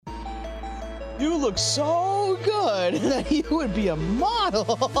You look so good that you would be a model.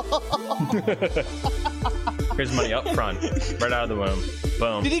 Here's money up front, right out of the womb.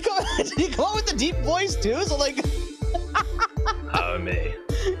 Boom. Did he come out with the deep voice too? So like, Oh, me.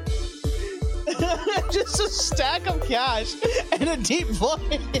 just a stack of cash and a deep voice.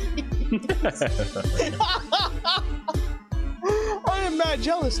 I am mad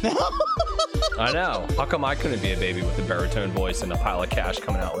jealous now. I know. How come I couldn't be a baby with a baritone voice and a pile of cash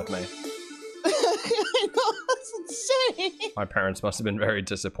coming out with me? I know, that's insane. My parents must have been very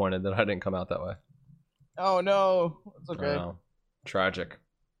disappointed that I didn't come out that way. Oh no, it's I okay. know. Tragic.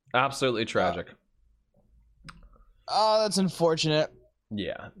 Absolutely tragic. Oh, that's unfortunate.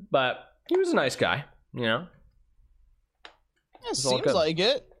 Yeah, but he was a nice guy, you know? It all seems good. like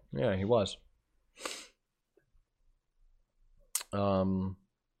it. Yeah, he was.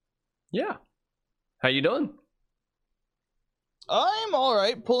 Yeah. How you doing? I'm all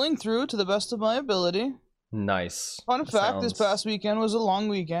right, pulling through to the best of my ability. Nice. Fun fact: this Sounds- past weekend was a long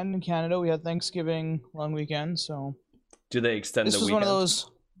weekend in Canada. We had Thanksgiving long weekend, so Do they extend this the was weekend? one of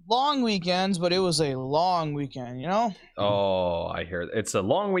those long weekends, but it was a long weekend. You know? Oh, I hear it. It's a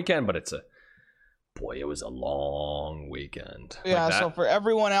long weekend, but it was a long weekend. Like Yeah. that? So for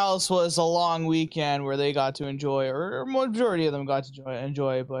everyone else, was a long weekend where they got to enjoy, or majority of them got to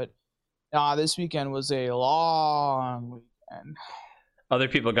enjoy. But this weekend was a long weekend. Other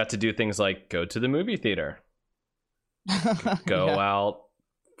people got to do things like go to the movie theater, go Yeah. out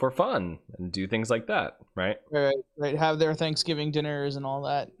for fun, and do things like that, right? Right. Have their Thanksgiving dinners and all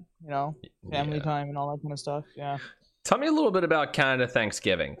that. You know, family Yeah. time and all that kind of stuff. Yeah. Tell me a little bit about Canada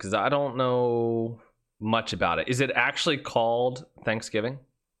Thanksgiving, because I don't know much about it. Is it actually called Thanksgiving?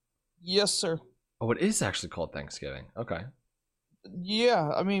 Yes, sir. Oh, it is actually called Thanksgiving. Okay. Yeah,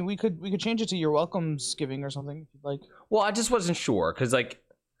 I mean, we could change it to your Welcomesgiving or something if you'd like. Well, I just wasn't sure, because like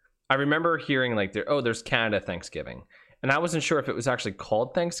I remember hearing like there's Canada Thanksgiving, and I wasn't sure if it was actually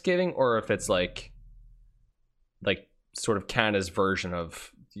called Thanksgiving or if it's like sort of Canada's version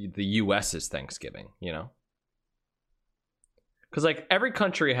of the US's Thanksgiving, you know? Because like every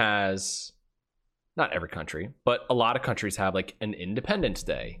country has, not every country, but a lot of countries have like an Independence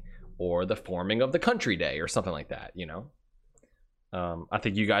Day or the forming of the country day or something like that, you know? I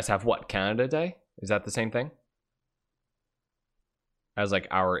think you guys have what, Canada Day? Is that the same thing as like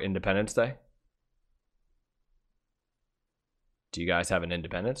our Independence Day? Do you guys have an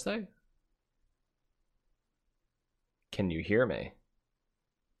Independence Day? Can you hear me?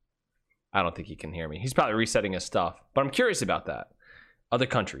 I don't think he can hear me. He's probably resetting his stuff, but I'm curious about that. Other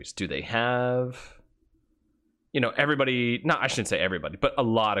countries, do they have, everybody, no, I shouldn't say everybody, but a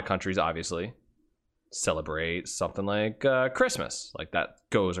lot of countries obviously celebrate something like Christmas, like that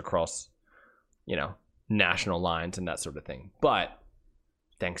goes across, national lines and that sort of thing. But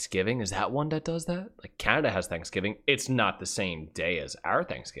Thanksgiving, is that one that does that? Like Canada has Thanksgiving. It's not the same day as our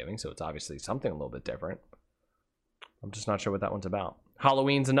Thanksgiving, so it's obviously something a little bit different. I'm just not sure what that one's about.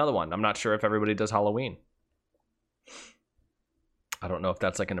 Halloween's another one. I'm not sure if everybody does Halloween. I don't know if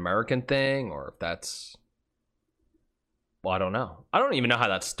that's like an American thing or if that's... Well, I don't know. I don't even know how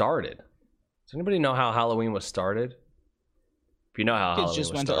that started. Does anybody know how Halloween was started? If you know how Kids Halloween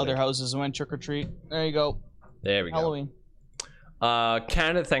just was went started. to other houses and went trick or treat. There you go. There we go. Halloween.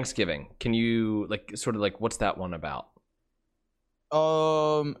 Canada Thanksgiving. Can you what's that one about?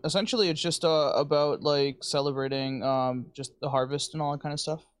 Essentially it's just about like celebrating just the harvest and all that kind of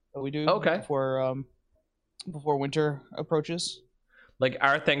stuff that we do before winter approaches. Like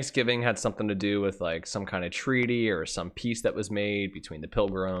our Thanksgiving had something to do with like some kind of treaty or some peace that was made between the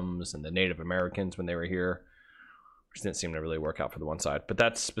Pilgrims and the Native Americans when they were here, which didn't seem to really work out for the one side, but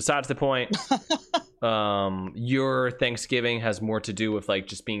that's besides the point. Your Thanksgiving has more to do with like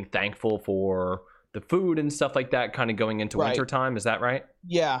just being thankful for the food and stuff like that, kind of going into winter time. Is that right?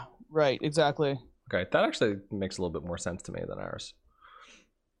 Yeah, right, exactly. Okay, that actually makes a little bit more sense to me than ours.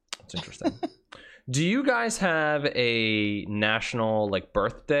 That's interesting. Do you guys have a national like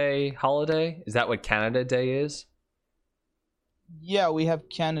birthday holiday? Is that what Canada Day is? Yeah, we have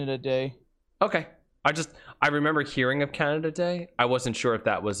Canada Day. Okay. I remember hearing of Canada Day. I wasn't sure if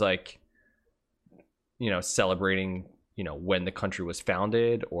that was like, celebrating, when the country was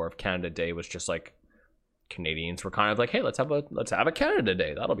founded, or if Canada Day was just like Canadians were kind of like, hey, let's have a Canada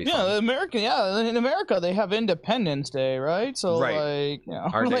Day. That'll be fun. In America they have Independence Day, right? So Right.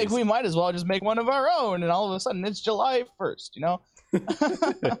 like, Our like days. we might as well just make one of our own, and all of a sudden it's July 1st,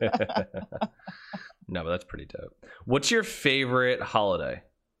 No, but that's pretty dope. What's your favorite holiday?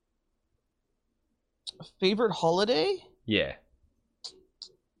 Favorite holiday? Yeah.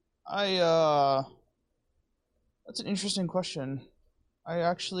 That's an interesting question. I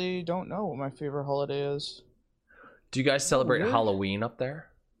actually don't know what my favorite holiday is. Do you guys celebrate really? Halloween up there?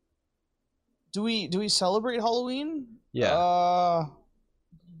 Do we celebrate Halloween? Yeah.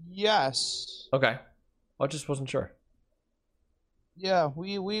 Yes. Okay. I just wasn't sure. Yeah,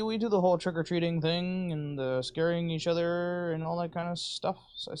 we do the whole trick or treating thing and the scaring each other and all that kind of stuff,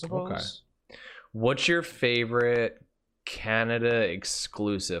 I suppose. Okay. What's your favorite Canada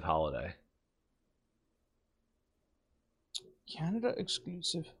exclusive holiday? Canada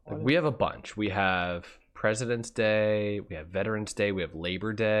exclusive holiday. We have a bunch. We have President's Day, we have Veterans Day, we have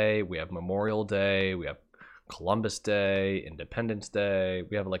Labor Day, we have Memorial Day, we have Columbus Day, Independence Day.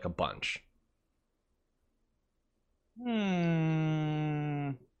 We have like a bunch.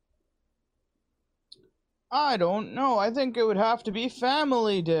 I don't know. I think it would have to be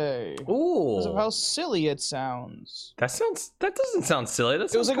Family Day. Ooh. Because of how silly it sounds. That doesn't sound silly.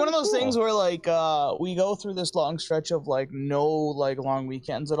 That It was like one of those cool. things where like we go through this long stretch of like no like long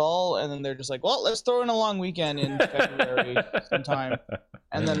weekends at all, and then they're just like, well, let's throw in a long weekend in February sometime.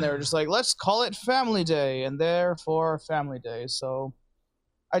 And then they're just like, let's call it Family Day, and therefore Family Day. So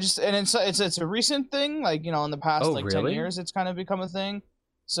it's a recent thing, like, you know, in the past Oh, like really? 10 years it's kind of become a thing.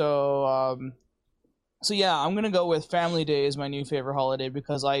 So so yeah, I'm gonna go with Family Day as my new favorite holiday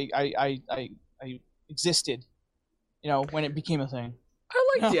because I existed, you know, when it became a thing.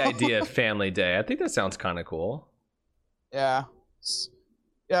 I like the idea of Family Day. I think that sounds kind of cool. Yeah.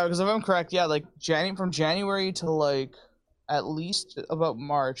 Yeah, because if I'm correct, yeah, like from January to like at least about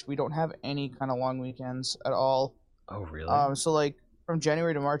March, we don't have any kind of long weekends at all. Oh, really? So like from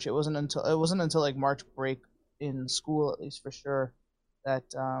January to March, it wasn't until like March break in school, at least for sure, that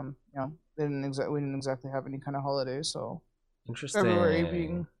you know, we didn't exactly have any kind of holidays. So Interesting. February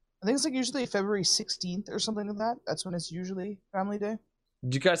being, I think it's like usually February 16th or something like that. That's when it's usually Family Day.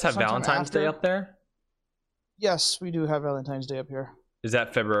 Do you guys have Sometime Valentine's Day after. up there? Yes, we do have Valentine's Day up here. Is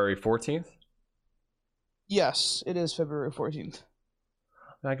that February 14th? Yes, it is February 14th.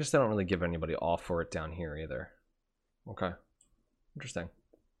 I guess they don't really give anybody off for it down here either. Okay. Interesting.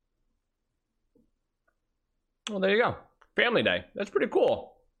 Well, there you go. Family Day. That's pretty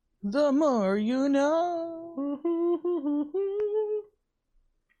cool. The more you know.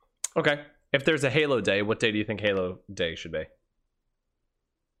 Okay. If there's a Halo Day, what day do you think Halo Day should be?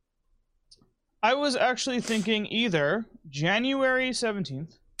 I was actually thinking either January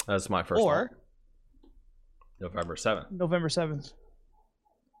 17th That's my first or one. November 7th. November 7th.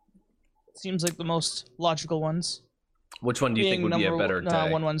 Seems like the most logical ones. Which one do you think would be a better day?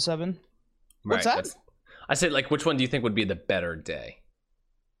 117. What's Right, that? I said, like, which one do you think would be the better day?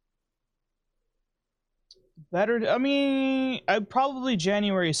 Better. I mean, I'd probably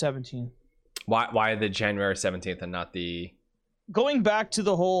January 17th. Why the January 17th and not the... Going back to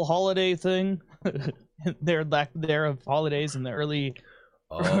the whole holiday thing, their lack there of holidays in the early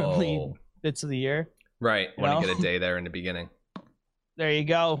bits of the year. Right. Want know? to get a day there in the beginning. There you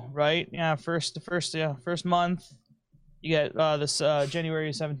go. Right. Yeah. First month. You get this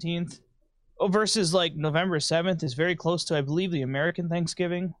January 17th. Oh, versus like November 7th is very close to, I believe, the American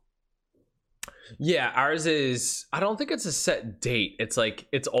Thanksgiving. Yeah, ours is... I don't think it's a set date. It's like...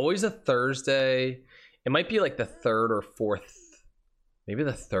 It's always a Thursday. It might be like the third or fourth... Maybe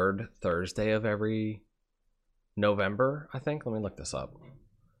the third Thursday of every November, I think. Let me look this up.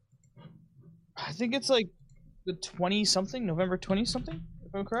 I think it's like the 20-something, November 20-something,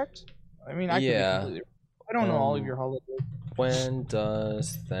 if I'm correct. I mean, I don't know all of your holidays. When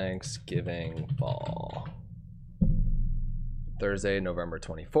does Thanksgiving fall? Thursday, November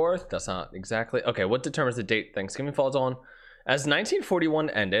 24th. That's not exactly... Okay, what determines the date Thanksgiving falls on? As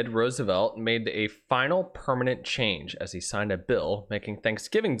 1941 ended, Roosevelt made a final permanent change as he signed a bill making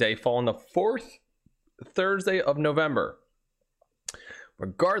Thanksgiving Day fall on the fourth Thursday of November,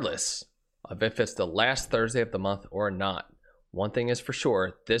 regardless of if it's the last Thursday of the month or not. One thing is for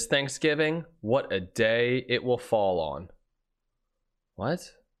sure, this Thanksgiving, what a day it will fall on. What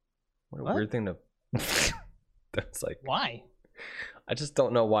a weird thing to... That's like... Why? I just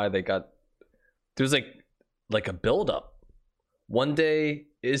don't know why they got... There's like a build-up. One day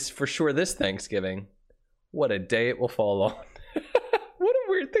is for sure this Thanksgiving. What a day it will fall on. What a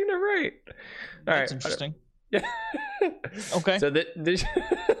weird thing to write. All That's right. interesting. Yeah. Okay. So this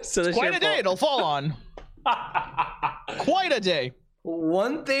Quite a day it'll fall on. Quite a day.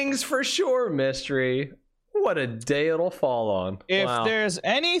 One thing's for sure, Mystery. What a day it'll fall on. If Wow. there's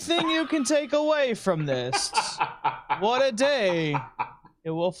anything you can take away from this, what a day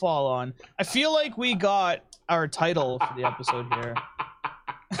it will fall on. I feel like we got our title for the episode here.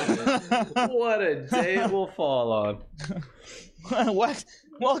 What a day it will fall on.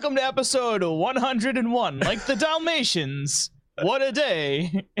 Welcome to episode 101, like the Dalmatians. What a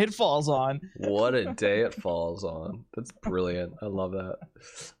day it falls on. What a day it falls on. That's brilliant. I love that.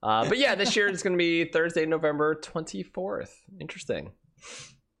 But yeah, this year it's going to be Thursday, November 24th. Interesting.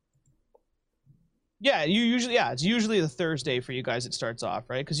 Yeah, it's usually the Thursday for you guys it starts off,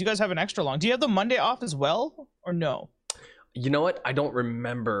 right? Because you guys have an extra long. Do you have the Monday off as well, or no? You know what? I don't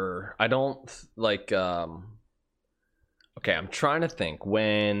remember. I don't like. Okay, I'm trying to think.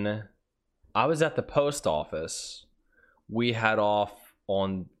 When I was at the post office, we had off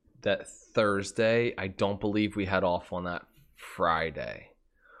on that Thursday. I don't believe we had off on that Friday.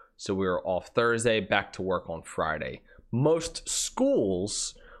 So we were off Thursday, back to work on Friday. Most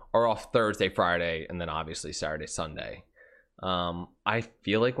schools are off Thursday, Friday, and then obviously Saturday, Sunday. I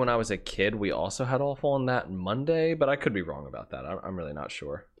feel like when I was a kid, we also had off on that Monday, but I could be wrong about that. I'm really not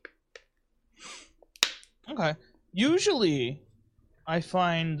sure. Okay. Usually, I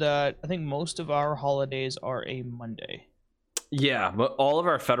find that I think most of our holidays are a Monday. Yeah, but all of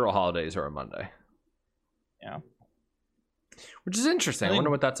our federal holidays are a Monday. Yeah. Which is interesting. I wonder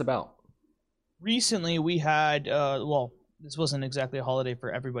what that's about. Recently, we had, this wasn't exactly a holiday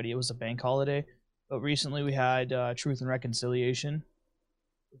for everybody. It was a bank holiday. But recently, we had Truth and Reconciliation,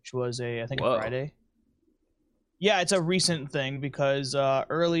 which was I think a Friday. Yeah, it's a recent thing because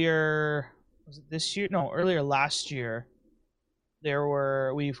earlier, was it this year? No, earlier last year, there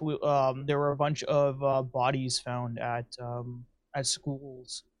were a bunch of bodies found at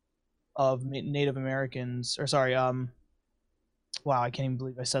schools of Native Americans, or sorry, wow, I can't even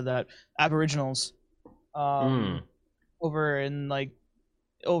believe I said that, Aboriginals, over in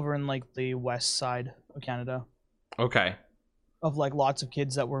the west side of Canada. Okay. Of like lots of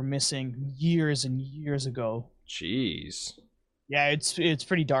kids that were missing years and years ago. Jeez. Yeah, it's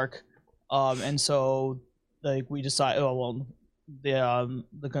pretty dark. And so like we decided,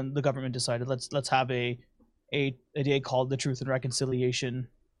 the government decided let's have a day called the Truth and Reconciliation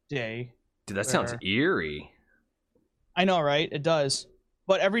Day. Dude, that sounds eerie. I know, right? It does.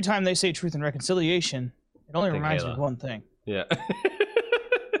 But every time they say Truth and Reconciliation, it only reminds me of one thing. Yeah.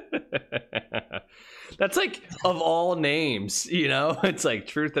 That's like, of all names, it's like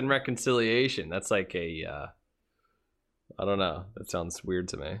Truth and Reconciliation. That's like I don't know. That sounds weird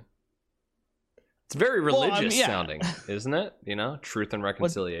to me. It's very religious sounding, isn't it? Truth and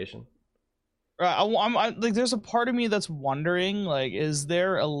Reconciliation. I'm like, there's a part of me that's wondering, like, is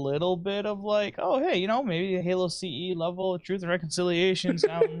there a little bit of like, oh, hey, maybe a Halo CE level of Truth and Reconciliation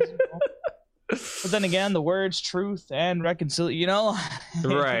sounds, But then again, the words truth and reconciliation,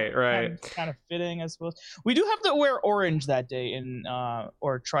 right. kind of fitting, I suppose. We do have to wear orange that day,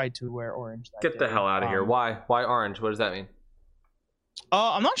 or try to wear orange that day. Get the hell out of here. Why orange? What does that mean?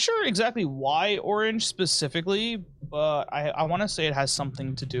 I'm not sure exactly why orange specifically, but I want to say it has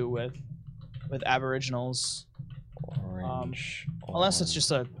something to do with Aboriginals. Orange. Unless it's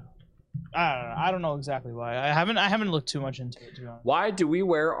just I don't know exactly why. I haven't looked too much into it, to be honest. Why do we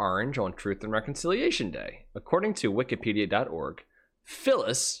wear orange on Truth and Reconciliation Day? According to Wikipedia.org,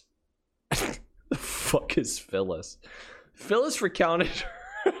 Phyllis, the fuck is Phyllis? Phyllis recounted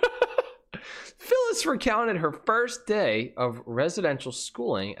her first day of residential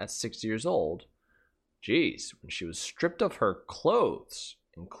schooling at 6 years old. Jeez, when she was stripped of her clothes,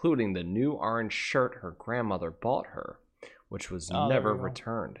 including the new orange shirt her grandmother bought her, which was never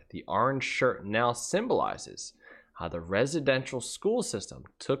returned. The orange shirt now symbolizes how the residential school system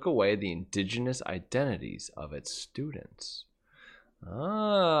took away the indigenous identities of its students.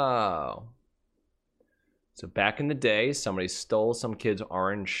 Oh. So back in the day, somebody stole some kid's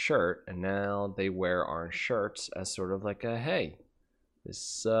orange shirt, and now they wear orange shirts as sort of like a, hey,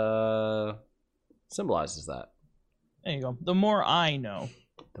 this symbolizes that. There you go. The more I know.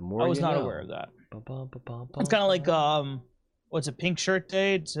 The more I was not know. aware of that. It's kind of like what's it, Pink Shirt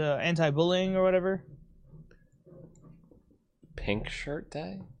Day? It's anti-bullying or whatever. Pink Shirt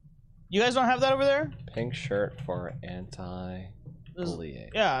Day? You guys don't have that over there? Pink shirt for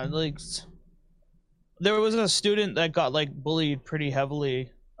anti-bullying. Yeah, like there was a student that got like bullied pretty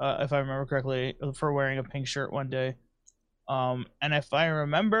heavily, if I remember correctly, for wearing a pink shirt one day. And if I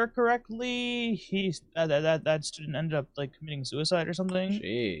remember correctly, that student ended up like committing suicide or something.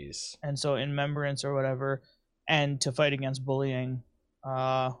 Jeez. And so in remembrance or whatever, and to fight against bullying,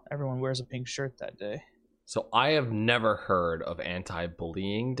 everyone wears a pink shirt that day. So I have never heard of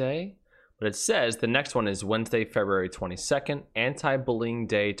Anti-Bullying Day, but it says the next one is Wednesday, February 22nd, Anti-Bullying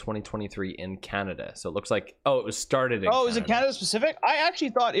Day 2023 in Canada. So it looks like, it was started in Canada. Is it Canada specific? I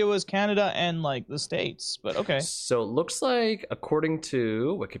actually thought it was Canada and like the States, but okay. So it looks like, according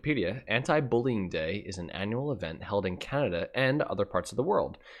to Wikipedia, Anti-Bullying Day is an annual event held in Canada and other parts of the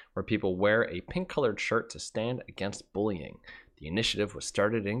world where people wear a pink-colored shirt to stand against bullying. The initiative was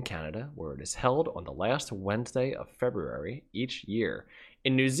started in Canada, where it is held on the last Wednesday of February each year.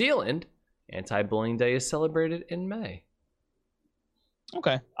 In New Zealand, Anti-Bullying Day is celebrated in May.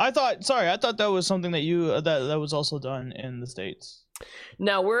 Okay. I thought that was something that that was also done in the States.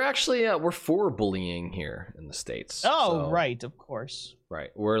 Now, we're actually we're for bullying here in the States. Oh, so, right, of course. Right.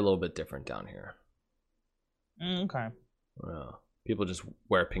 We're a little bit different down here. Okay. People just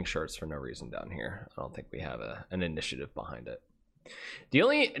wear pink shirts for no reason down here. I don't think we have an initiative behind it. The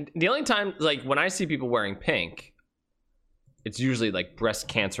only time, like, when I see people wearing pink, it's usually like breast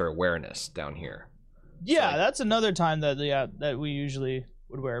cancer awareness down here. Yeah, so, like, that's another time that we usually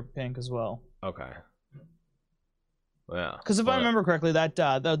would wear pink as well. Okay. Yeah. Because if I remember correctly, that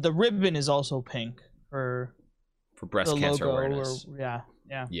the ribbon is also pink for breast cancer awareness. Yeah,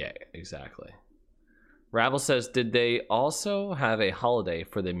 exactly. Rabble says, did they also have a holiday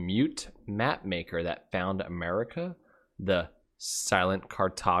for the mute map maker that found America? The silent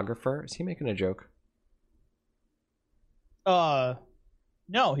cartographer? Is he making a joke? No,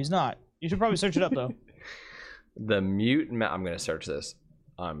 he's not. You should probably search it up, though. The mute map. I'm going to search this.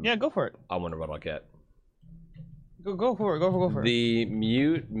 Yeah, go for it. I wonder what I'll get. Go for it. The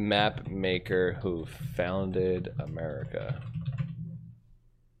mute map maker who founded America.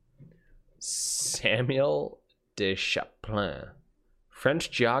 Samuel de Champlain.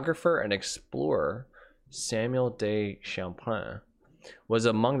 French geographer and explorer Samuel de Champlain was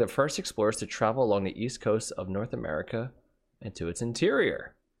among the first explorers to travel along the east coast of North America and to its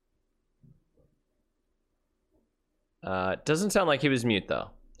interior. Doesn't sound like he was mute, though,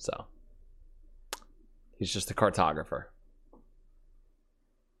 so he's just a cartographer.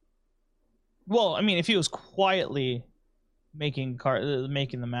 Well, I mean, if he was quietly making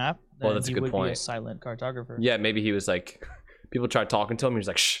the map, then well, that's a good point. Be a silent cartographer. Yeah, maybe he was like, people tried talking to him. He was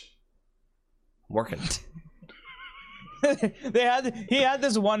like, "Shh, I'm working." He had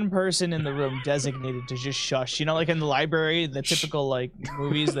this one person in the room designated to just shush. You know, like in the library, the typical like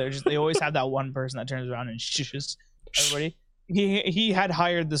movies. They always have that one person that turns around and shushes everybody. He had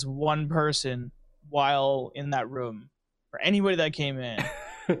hired this one person while in that room for anybody that came in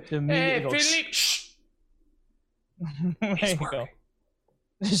to immediately go, Philippe, shh. There you go.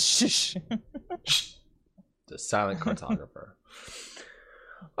 Shh. The silent cartographer.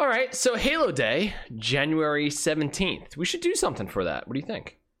 All right, so Halo Day, January 17th. We should do something for that. What do you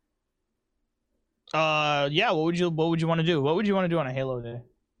think? Yeah. What would you want to do? What would you want to do on a Halo Day?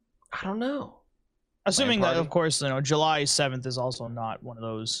 I don't know. Assuming that, of course, July 7th is also not one of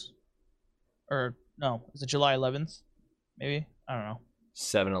those. Or no, is it July 11th? Maybe, I don't know.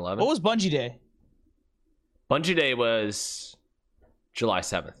 7/11. What was Bungie Day? Bungie Day was July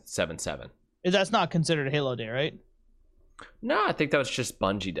 7th, 7/7. That's not considered a Halo Day, right? No, I think that was just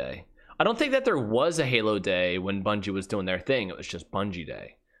Bungie Day. I don't think that there was a Halo Day when Bungie was doing their thing. It was just Bungie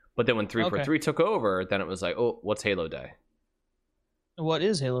Day. But then when 343 took over, then it was like, oh, what's Halo Day? What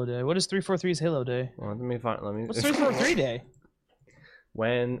is Halo Day? What is 343's Halo Day? Well, let me find. What's 343 Day?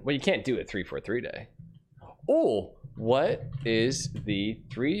 Well, you can't do it 343 Day. Oh, what is the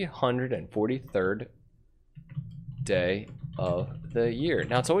 343rd day of the year?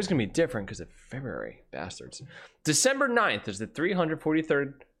 Now, it's always going to be different because of February, bastards. December 9th is the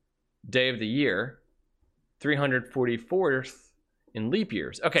 343rd day of the year, 344th in leap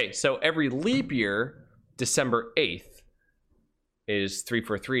years. Okay, so every leap year, December 8th is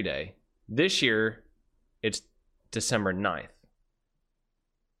 343 Day. This year, it's December 9th.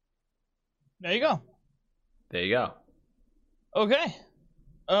 There you go. There you go. Okay.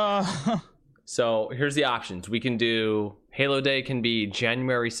 So here's the options. We can do Halo Day can be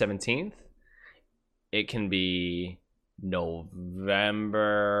January 17th. It can be November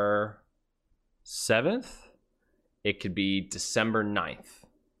 7th. It could be December 9th.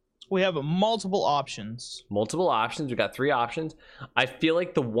 We have multiple options. Multiple options. We got 3 options. I feel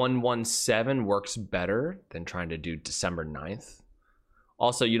like the 117 works better than trying to do December 9th.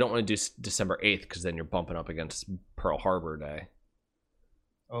 Also, you don't want to do December 8th because then you're bumping up against Pearl Harbor Day.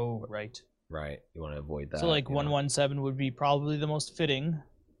 Oh, right. Right. You want to avoid that. So, like, 117 would be probably the most fitting.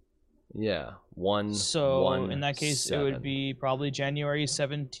 Yeah. In that case, it would be probably January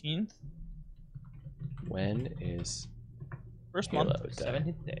 17th. When is first Halo month, Day?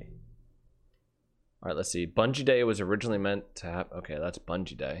 17th day. All right, let's see. Bungie Day was originally meant to have... Okay, that's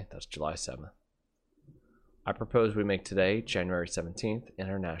Bungie Day. That's July 7th. I propose we make today, January 17th,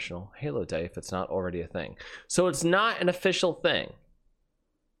 International Halo Day, if it's not already a thing. So it's not an official thing.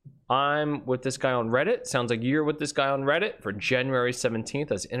 I'm with this guy on Reddit. Sounds like you're with this guy on Reddit for January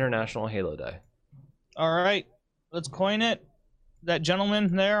 17th as International Halo Day. All right, let's coin it. That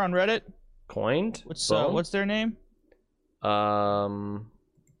gentleman there on Reddit. Coined? What's their name?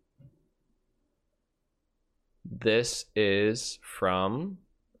 This is from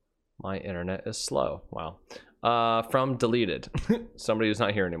my internet is slow. Wow. From Deleted. Somebody who's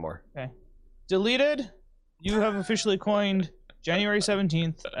not here anymore. Okay. Deleted, you have officially coined January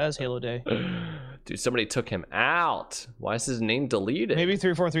 17th as Halo Day. Dude, somebody took him out. Why is his name deleted? Maybe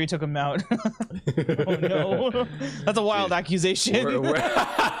 343 took him out. Oh no. That's a wild accusation.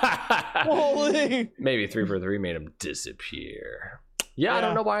 Holy. Maybe 343 made him disappear. Yeah, I Yeah.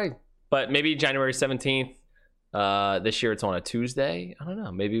 don't know why. But maybe January 17th. This year it's on a Tuesday. I don't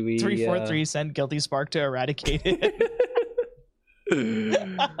know. Maybe we 343 sent Guilty Spark to eradicate it.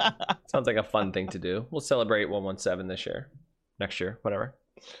 Sounds like a fun thing to do. We'll celebrate 117 this year. Next year, whatever.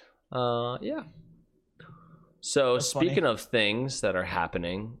 Yeah. So That's speaking funny. of things that are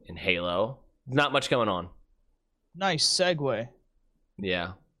happening in Halo, not much going on. Nice segue. Yeah.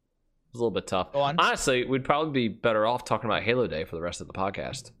 It was a little bit tough. Go on. Honestly, we'd probably be better off talking about Halo Day for the rest of the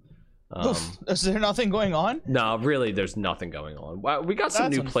podcast. Is there nothing going on? No, really, there's nothing going on. Wow, we got some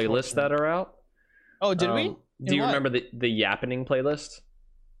That's new playlists that are out. Oh, did we? Do you what? remember the Yappening playlist?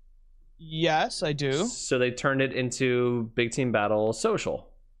 Yes, I do. So they turned it into Big Team Battle Social.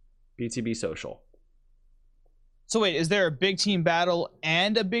 BTB Social. So wait, is there a big team battle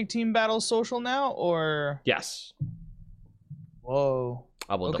and a big team battle social now, or? Yes. Whoa.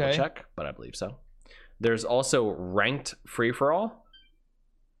 I will double Okay. check, but I believe so. There's also Ranked Free For All.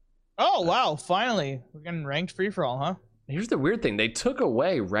 Oh wow! Finally, we're getting ranked free for all, huh? Here's the weird thing: they took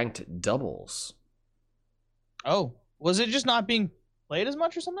away Ranked Doubles. Oh, was it just not being played as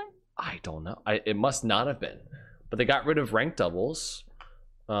much or something? I don't know. It must not have been, but they got rid of Ranked Doubles.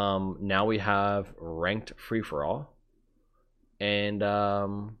 Now we have Ranked Free For All, and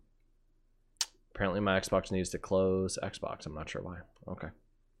apparently my Xbox needs to close Xbox. I'm not sure why. Okay.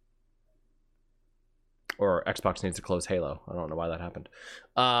 Or Xbox needs to close Halo. I don't know why that happened.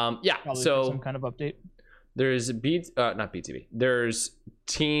 Yeah. Probably So for some kind of update. there's not BTB. There's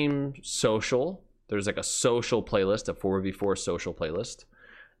Team Social. There's like a social playlist, a 4v4 social playlist.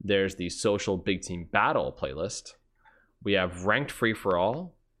 There's the social Big Team Battle playlist. We have Ranked Free For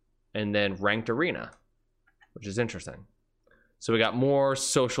All, and then Ranked Arena, which is interesting. So we got more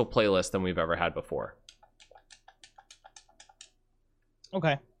social playlists than we've ever had before.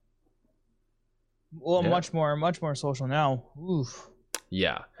 Okay. Well, Yeah. much more social now. Oof.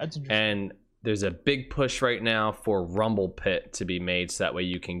 Yeah. That's interesting. And there's a big push right now for Rumble Pit to be made so that way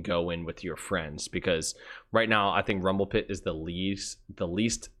you can go in with your friends, because right now I think Rumble Pit is the least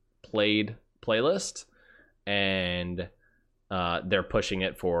played playlist, and they're pushing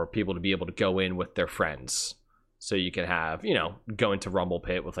it for people to be able to go in with their friends, so you can have, go into Rumble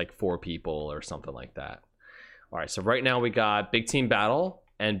Pit with like 4 people or something like that. All right, so right now we got Big Team Battle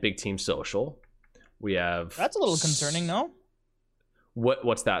and Big Team Social. We have That's a little concerning, no?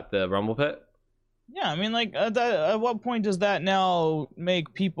 What's that? The Rumble Pit? Yeah, I mean, like, at what point does that now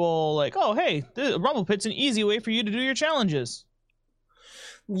make people like, oh, hey, the Rumble Pit's an easy way for you to do your challenges?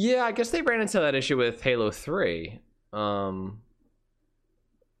 Yeah, I guess they ran into that issue with Halo 3. They didn't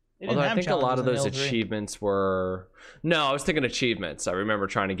Although I have think a lot of challenges those in Halo 3. achievements were... No, I was thinking achievements. I remember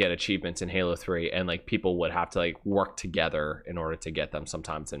trying to get achievements in Halo 3, and like people would have to like work together in order to get them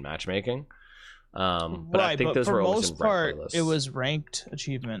sometimes in matchmaking. But I think those for were always most in ranked part, playlists. it was ranked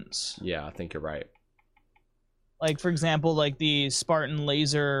achievements. Yeah, I think you're right. Like, for example, like the Spartan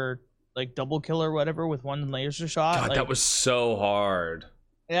laser, like double kill or whatever with one laser shot. God, like, that was so hard.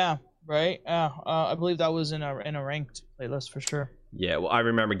 Yeah, right. Yeah, I believe that was in a ranked playlist for sure. Yeah, well, I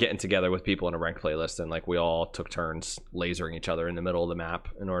remember getting together with people in a ranked playlist, and like we all took turns lasering each other in the middle of the map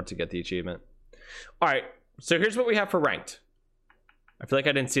in order to get the achievement. All right, so here's what we have for ranked. I feel like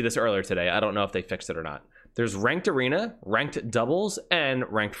I didn't see this earlier today. I don't know if they fixed it or not. There's Ranked Arena, Ranked Doubles, and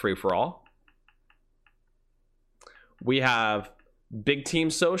Ranked Free For All. We have Big Team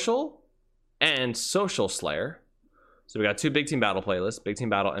Social and Social Slayer. So we got 2 Big Team Battle playlists, Big Team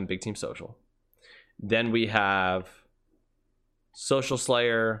Battle and Big Team Social. Then we have Social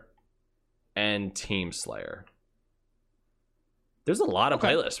Slayer and Team Slayer. There's a lot of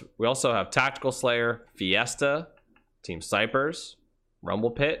playlists. We also have Tactical Slayer, Fiesta, Team Snipers,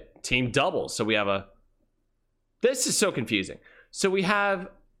 Rumble Pit, Team Doubles. So we have this is so confusing. So we have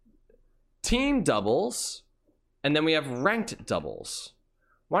Team Doubles, and then we have Ranked Doubles.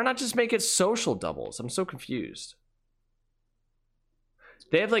 Why not just make it Social Doubles? I'm so confused.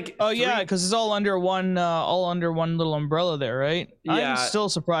 They have like Yeah, because it's all under one little umbrella there, right? Yeah. I'm still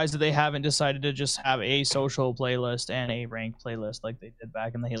surprised that they haven't decided to just have a social playlist and a ranked playlist like they did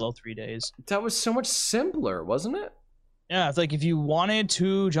back in the Halo 3 days. That was so much simpler, wasn't it? Yeah, it's like if you wanted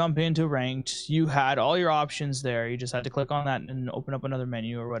to jump into ranked, you had all your options there. You just had to click on that and open up another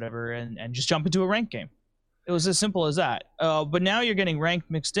menu or whatever, and just jump into a ranked game. It was as simple as that. But now you're getting ranked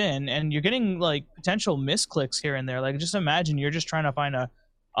mixed in, and you're getting like potential misclicks here and there. Like just imagine you're just trying to find a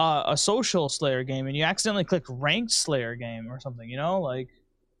social Slayer game, and you accidentally click ranked Slayer game or something. You know, like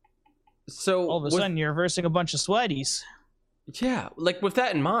So all of a sudden you're versing a bunch of sweaties. yeah, like with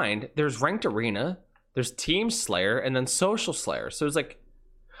that in mind, there's ranked arena, there's team Slayer, and then social Slayer. So it's like,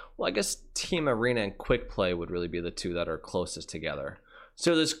 well, I guess team arena and quick play would really be the two that are closest together.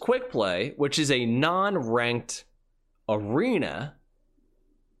 So there's quick play, which is a non-ranked arena,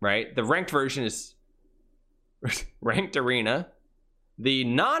 right? The ranked version is ranked arena. The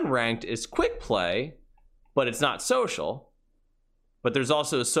non-ranked is quick play, but it's not social. But there's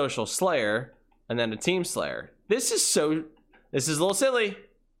also a social Slayer and then a team Slayer. This is a little silly.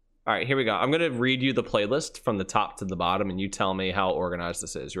 All right, here we go. I'm going to read you the playlist from the top to the bottom, and you tell me how organized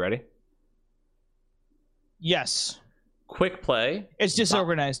this is. You ready? Yes. Quick play. It's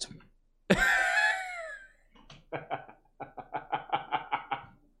disorganized.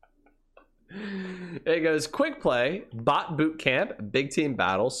 It goes quick play, bot boot camp, big team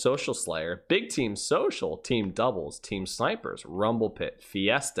battle, social Slayer, big team social, team doubles, team snipers, rumble pit,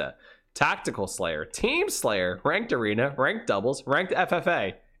 fiesta, tactical Slayer, team Slayer, ranked arena, ranked doubles, ranked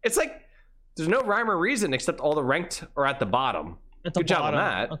FFA. It's like there's no rhyme or reason except all the ranked are at the bottom. At the Good job on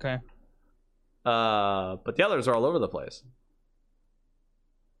bottom. that. Okay. But the others are all over the place.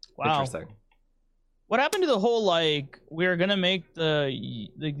 Wow. Interesting. What happened to the whole like we're gonna make the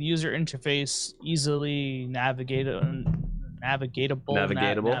user interface easily navigatable, Navigational.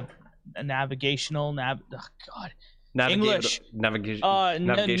 Oh God. English. Navigational.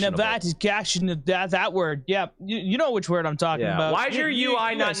 That word. Yeah, you know which word I'm talking about. Why is your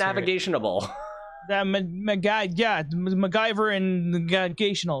UI not navigationable? That MacGyver and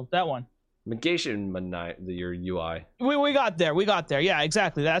navigational. That one. Your UI. We got there. Yeah,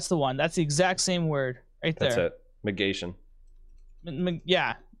 exactly. That's the one. That's the exact same word right there. That's it. Negation.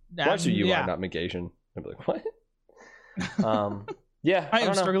 Yeah. Why is your UI not negation? I'd be like, what? Yeah. I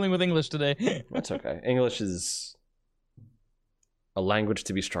am struggling with English today. That's okay. English is a language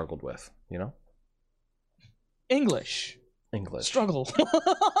to be struggled with, you know? English. Struggle.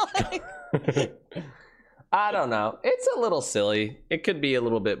 I don't know. It's a little silly. It could be a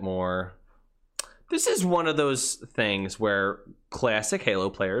little bit more. This is one of those things where classic Halo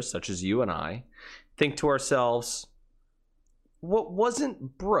players, such as you and I, think to ourselves, what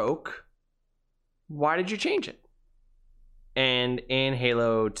wasn't broke, why did you change it? And in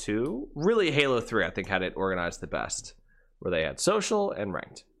Halo 2, really Halo 3, I think had it organized the best, where they had social and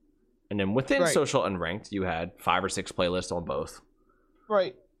ranked. And then within social and ranked, you had 5 or 6 playlists on both.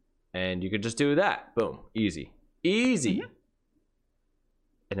 Right. And you could just do that. Boom. Easy. Mm-hmm.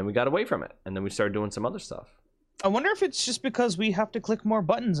 And then we got away from it. And then we started doing some other stuff. I wonder if it's just because we have to click more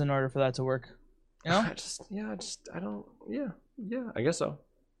buttons in order for that to work. You know? I guess so.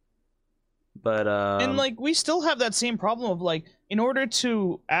 But and like we still have that same problem of like in order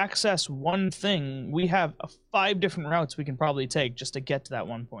to access one thing, we have 5 different routes we can probably take just to get to that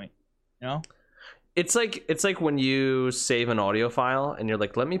one point. You know? It's like when you save an audio file and you're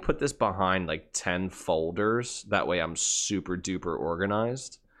like, let me put this behind like 10 folders. That way I'm super duper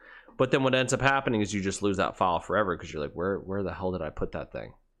organized. But then what ends up happening is you just lose that file forever because you're like, where the hell did I put that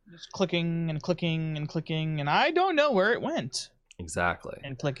thing? Just clicking and clicking and clicking, and I don't know where it went. Exactly.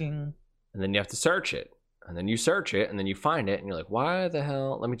 And clicking. And then you have to search it. And then you search it, and then you find it, and you're like, why the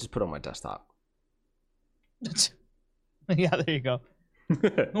hell? Let me just put it on my desktop. Yeah, there you go.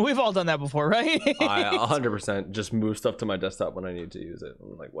 We've all done that before, right? I 100% just move stuff to my desktop when I need to use it.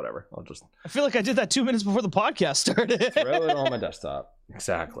 I'm like, whatever. I feel like I did that 2 minutes before the podcast started. Throw it on my desktop.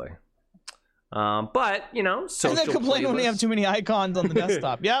 Exactly. But, you know, social and then complain when we have too many icons on the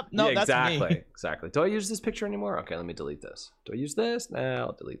desktop. Yep. No, yeah, that's me. Exactly. Do I use this picture anymore? Okay, let me delete this. Do I use this? Nah,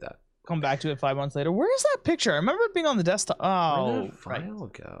 I'll delete that. Come back to it 5 months later. Where is that picture? I remember it being on the desktop. Oh, where did that file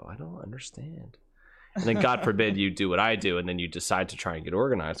go? I don't understand. And then God forbid you do what I do, and then you decide to try and get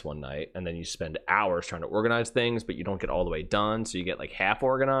organized one night, and then you spend hours trying to organize things, but you don't get all the way done, so you get like half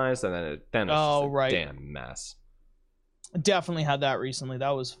organized, and then it's just a damn mess. I definitely had that recently.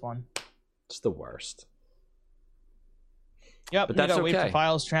 That was fun. It's the worst. Yep, but that's okay. Wait for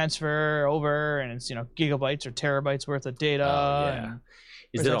files transfer over, and it's gigabytes or terabytes worth of data. Yeah.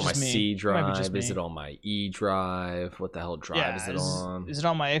 Is it on my C drive? Is it on my E drive? What the hell drive is it on? Is it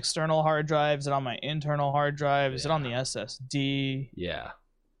on my external hard drive? Is it on my internal hard drive? Is it on the SSD? Yeah.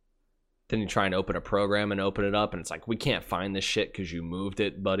 Then you try and open a program and open it up, and it's like, we can't find this shit because you moved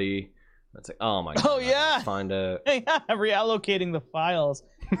it, buddy. It's like, oh my god. Oh yeah. Find a. Yeah, reallocating the files.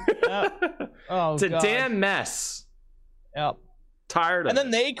 Oh, it's a God. damn mess. Yep. Tired of And then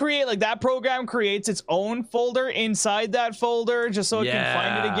it. they create, like, that program creates its own folder inside that folder just so it can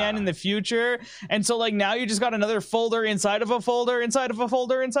find it again in the future. And so, like, now you just got another folder inside of a folder inside of a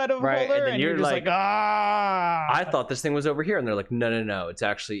folder inside of a Right, folder. and then you're just like, I thought this thing was over here. And they're like, no. It's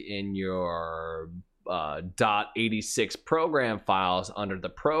actually in your .86 program files under the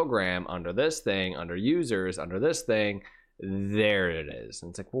program, under this thing, under users, under this thing. There it is. And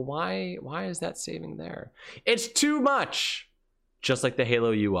it's like, well, why is that saving there? It's too much. Just like the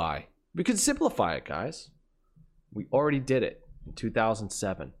Halo UI. We could simplify it, guys. We already did it in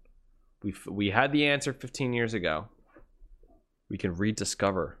 2007. We had the answer 15 years ago. We can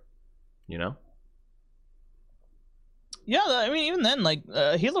rediscover, you know? yeah, I mean, even then, like,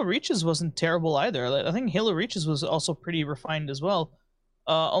 Halo Reaches wasn't terrible either. Like, I think Halo Reaches was also pretty refined as well.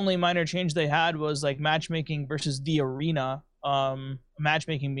 Only minor change they had was, like, matchmaking versus the arena.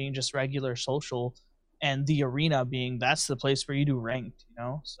 Matchmaking being just regular social, and the arena being that's the place where you do ranked, you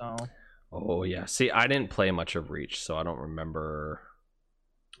know? So. Oh yeah. See, I didn't play much of Reach, so I don't remember.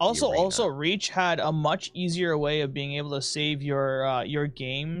 Also, Reach had a much easier way of being able to save your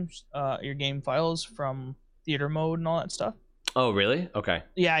games, your game files from theater mode and all that stuff. Oh really? Okay.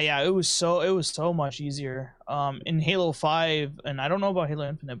 Yeah, it was so much easier. In Halo 5, and I don't know about Halo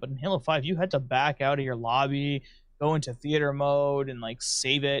Infinite, but in Halo 5 you had to back out of your lobby, go into theater mode and like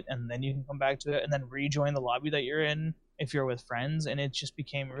save it, and then you can come back to it and then rejoin the lobby that you're in if you're with friends, and it just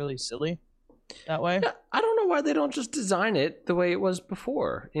became really silly that way. Yeah, I don't know why they don't just design it the way it was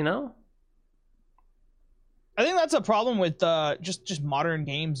before, you know? I think that's a problem with just modern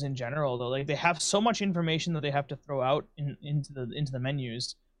games in general, though. Like, they have so much information that they have to throw out into the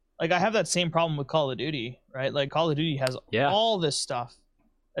menus. Like, I have that same problem with Call of Duty, right? Like, Call of Duty has all this stuff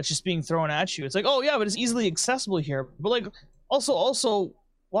that's just being thrown at you. It's like, oh yeah, but it's easily accessible here. But like, also,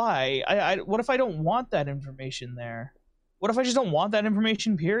 why? I what if I don't want that information there? What if I just don't want that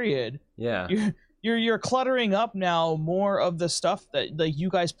information? Period. Yeah. You're cluttering up now more of the stuff that like you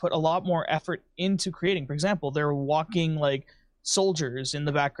guys put a lot more effort into creating. For example, there are walking like soldiers in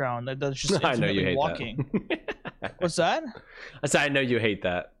the background that's just I know you hate walking. that. What's that? I said I know you hate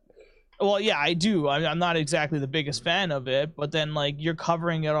that. Well, yeah, I do. I'm not exactly the biggest fan of it, but then like you're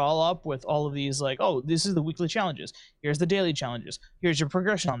covering it all up with all of these like, oh, this is the weekly challenges. Here's the daily challenges. Here's your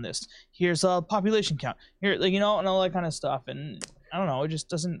progression on this. Here's a population count. Here, like, you know, and all that kind of stuff. And I don't know, it just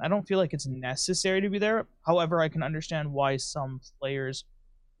doesn't. I don't feel like it's necessary to be there. However, I can understand why some players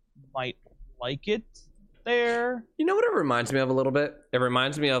might like it there. You know what it reminds me of a little bit? It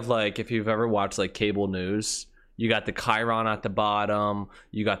reminds me of like if you've ever watched like cable news. You got the Chiron at the bottom.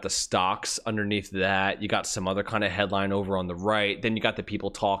 You got the stocks underneath that. You got some other kind of headline over on the right. Then you got the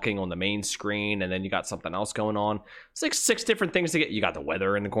people talking on the main screen, and then you got something else going on. It's like 6 different things to get. You got the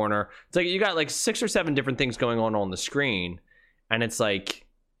weather in the corner. It's like you got like 6 or 7 different things going on the screen, and it's like,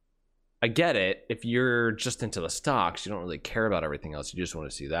 I get it. If you're just into the stocks, you don't really care about everything else. You just want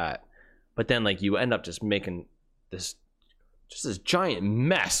to see that. But then like you end up just making this giant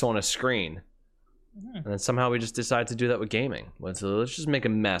mess on a screen. And then somehow we just decide to do that with gaming. Let's just make a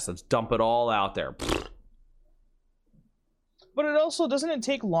mess. Let's dump it all out there. But it also doesn't it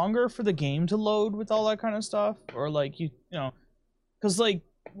take longer for the game to load with all that kind of stuff, or like you know, because like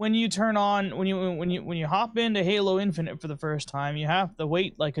when you turn on when you hop into Halo Infinite for the first time, you have to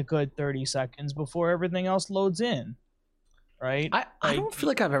wait like a good 30 seconds before everything else loads in, right? I don't feel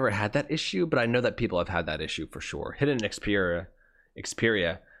like I've ever had that issue, but I know that people have had that issue for sure. Hidden Xperia.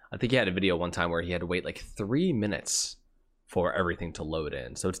 I think he had a video one time where he had to wait like 3 minutes for everything to load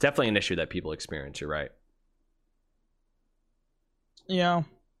in. So it's definitely an issue that people experience. You're right. Yeah.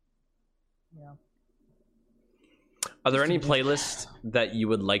 Are there any playlists that you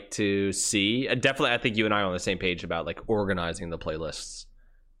would like to see? Definitely, I think you and I are on the same page about like organizing the playlists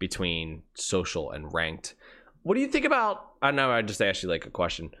between social and ranked. What do you think about? I know I just asked you like a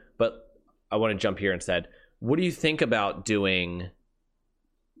question, but I want to jump here instead. What do you think about doing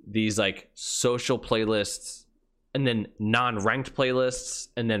these like social playlists and then non-ranked playlists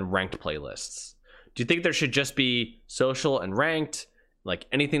and then ranked playlists? Do you think there should just be social and ranked? Like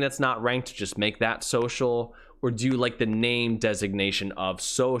anything that's not ranked, just make that social? Or do you like the name designation of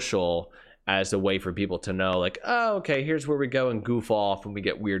social as a way for people to know like, oh, okay, here's where we go and goof off and we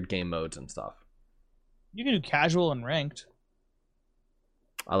get weird game modes and stuff? You can do casual and ranked.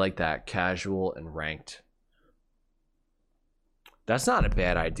 I like that. Casual and ranked. That's not a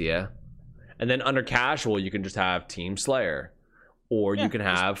bad idea. And then under casual, you can just have Team Slayer. Or you can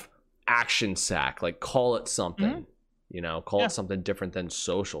have Action Sack. Like, call it something. You know, call it something different than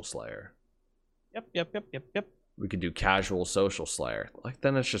Social Slayer. Yep. We could do casual social Slayer. Like,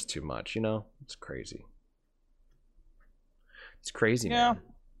 then it's just too much, you know? It's crazy. It's crazy, Yeah.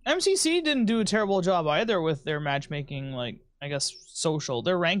 man. MCC didn't do a terrible job either with their matchmaking, like, I guess, social.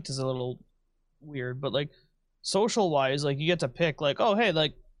 Their ranked is a little weird, but, like, social-wise, like, you get to pick, like, oh, hey,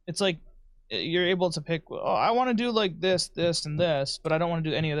 like, it's like, you're able to pick, oh, I want to do, like, this, and this, but I don't want to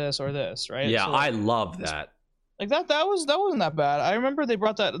do any of this or this, right? Yeah, so, I love that. Like, that wasn't that bad. I remember they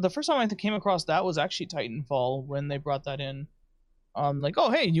brought that, the first time I came across that was actually Titanfall, when they brought that in. Like,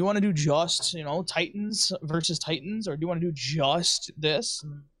 oh, hey, do you want to do just, Titans versus Titans, or do you want to do just this?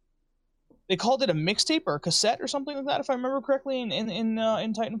 They called it a mixtape or a cassette or something like that, if I remember correctly, in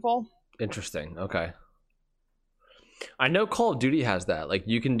Titanfall. Interesting. Okay. I know Call of Duty has that. Like,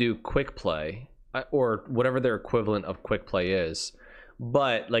 you can do quick play, or whatever their equivalent of quick play is,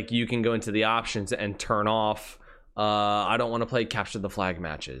 but like you can go into the options and turn off. I don't want to play capture the flag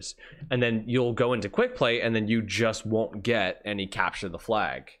matches, and then you'll go into quick play, and then you just won't get any capture the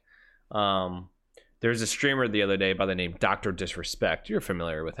flag. There's a streamer the other day by the name Dr. Disrespect. You're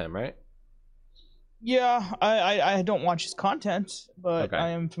familiar with him, right? Yeah, I don't watch his content, but Okay. I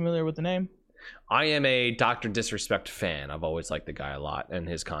am familiar with the name. I am a Dr. Disrespect fan. I've always liked the guy a lot and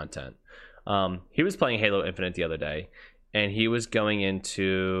his content. He was playing Halo Infinite the other day, and he was going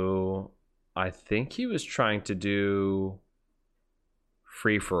into, I think he was trying to do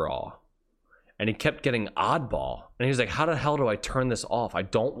free for all, and he kept getting oddball, and he was like, how the hell do I turn this off? I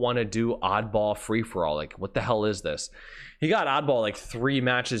don't want to do oddball free for all. Like, what the hell is this? He got oddball like 3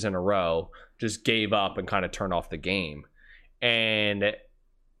 matches in a row, just gave up and kind of turned off the game. And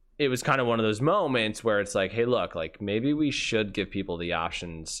it was kind of one of those moments where it's like, hey, look, like, maybe we should give people the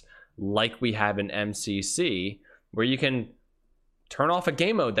options like we have in MCC, where you can turn off a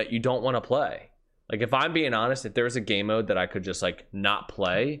game mode that you don't want to play. Like, if I'm being honest, if there's a game mode that I could just like not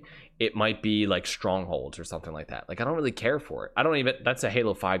play, it might be like Strongholds or something like that. Like, I don't really care for it. That's a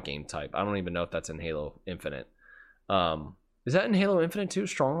Halo 5 game type. I don't even know if that's in Halo Infinite. Is that in Halo Infinite too,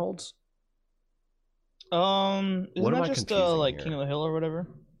 Strongholds? Isn't What am that I just confusing like here? King of the Hill or whatever?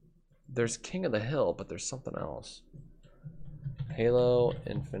 There's King of the Hill, but there's something else. Halo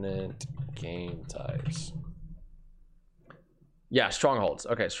Infinite game types. Yeah, Strongholds.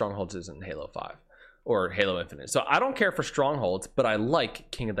 Okay, Strongholds is in Halo 5 or Halo Infinite. So I don't care for Strongholds, but I like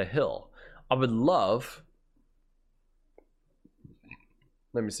King of the Hill. I would love...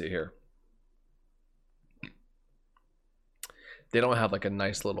 Let me see here. They don't have like a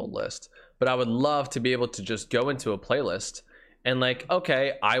nice little list, but I would love to be able to just go into a playlist and like,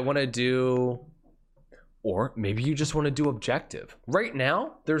 okay, I want to do, or maybe you just want to do objective. Right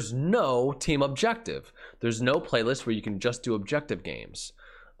now, there's no team objective. There's no playlist where you can just do objective games.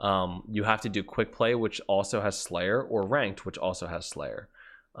 You have to do quick play, which also has Slayer, or ranked, which also has Slayer.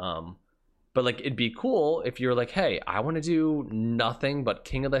 But like, it'd be cool if you're like, hey, I want to do nothing but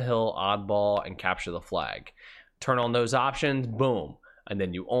King of the Hill, Oddball, and Capture the Flag. Turn on those options, boom, and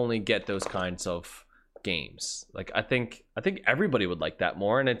then you only get those kinds of games. Like, I think everybody would like that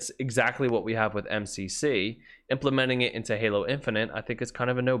more, and it's exactly what we have with MCC. Implementing it into Halo Infinite, I think it's kind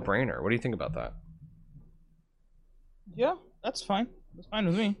of a no-brainer. What do you think about that? Yeah, that's fine. That's fine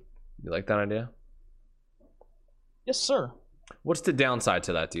with me. You like that idea? Yes, sir. What's the downside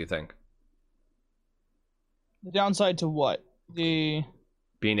to that, do you think? The downside to what? Being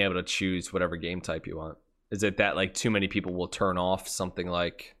able to choose whatever game type you want. Is it that like too many people will turn off something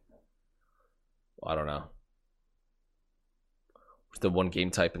like, I don't know, the one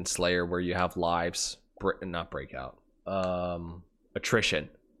game type in Slayer where you have lives, not breakout, attrition.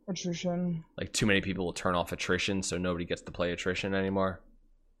 Like, too many people will turn off attrition, so nobody gets to play attrition anymore.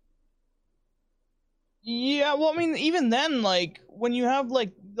 Yeah, well, I mean, even then, like, when you have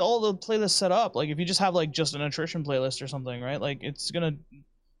like all the playlists set up, like if you just have like just an attrition playlist or something, right? Like,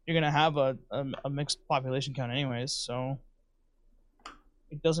 you're gonna have a mixed population count anyways, so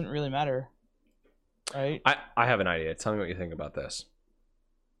it doesn't really matter, right? I have an idea. Tell me what you think about this.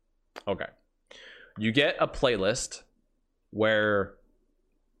 Okay, you get a playlist where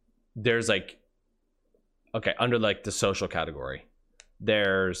there's like, okay, under like the social category,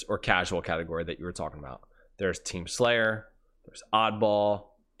 or casual category that you were talking about, there's Team Slayer, there's Oddball,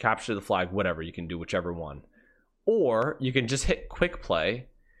 Capture the Flag, whatever. You can do whichever one, or you can just hit quick play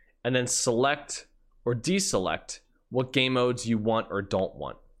and then select or deselect what game modes you want or don't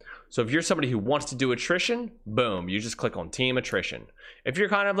want. So if you're somebody who wants to do attrition, boom, you just click on team attrition. If you're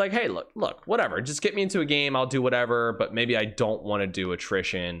kind of like, hey, look, whatever, just get me into a game, I'll do whatever, but maybe I don't want to do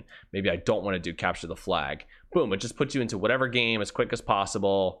attrition, maybe I don't want to do capture the flag, boom, it just puts you into whatever game as quick as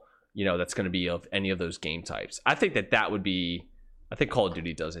possible, that's going to be of any of those game types. I think that would be, I think Call of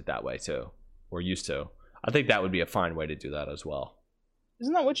Duty does it that way too. or used to. I think that would be a fine way to do that as well.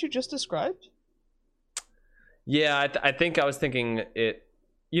 Isn't that what you just described? Yeah, I think I was thinking it.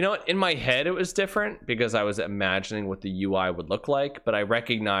 You know, in my head it was different because I was imagining what the UI would look like, but I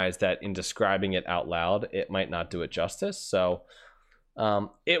recognize that in describing it out loud, it might not do it justice. So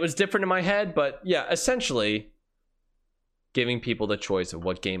it was different in my head, but yeah, essentially giving people the choice of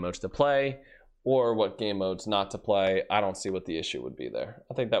what game modes to play or what game modes not to play. I don't see what the issue would be there.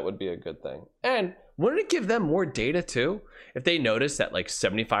 I think that would be a good thing. And wouldn't it give them more data too? If they notice that like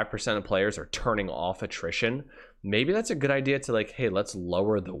 75% of players are turning off attrition, maybe that's a good idea to like, hey, let's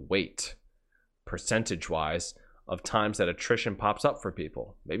lower the weight percentage wise of times that attrition pops up for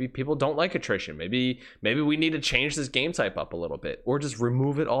people. Maybe people don't like attrition. Maybe we need to change this game type up a little bit or just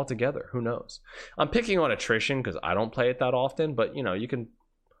remove it altogether. Who knows? I'm picking on attrition because I don't play it that often, but you know, you can,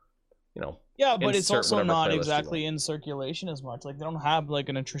 you know. Yeah, but it's also not exactly in circulation as much. Like they don't have like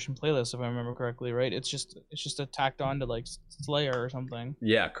an attrition playlist, if I remember correctly, right? It's just a tacked on to like Slayer or something.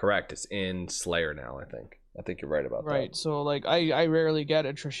 Yeah, correct. It's in Slayer now, I think. I think you're right about that. Right. So like I rarely get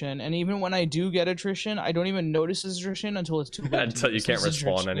attrition, and even when I do get attrition, I don't even notice attrition until it's too late. Until you can't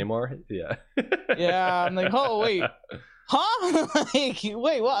respawn anymore. Yeah. Yeah, I'm like, oh wait. Huh? Like,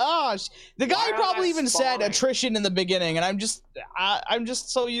 wait, what? Oh, the guy probably even said attrition in the beginning, and I'm just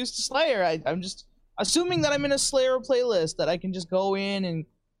so used to Slayer. I'm just assuming that I'm in a Slayer playlist that I can just go in and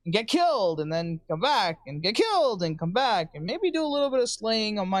get killed and then come back and get killed and come back and maybe do a little bit of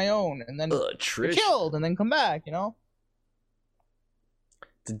slaying on my own and then get killed and then come back. You know,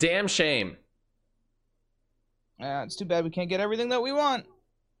 it's a damn shame. Yeah, it's too bad we can't get everything that we want.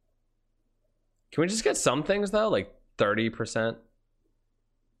 Can we just get some things though, like 30%?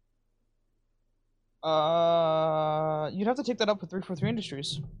 You'd have to take that up with 343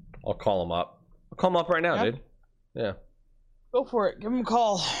 Industries. I'll call them up. I'll call them up right now, dude. Yeah. Go for it. Give him a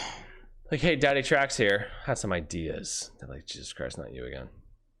call. Like, hey, Daddy Trax here. I had some ideas. They're like, Jesus Christ, not you again.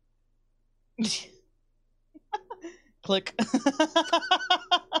 Click.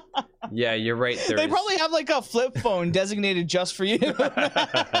 Yeah, you're right. They probably have like a flip phone designated just for you.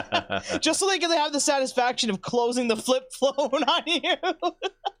 Just so they can have the satisfaction of closing the flip phone on you.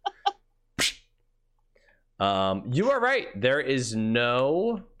 You are right. There is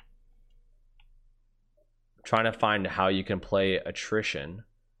no... I'm trying to find how you can play attrition.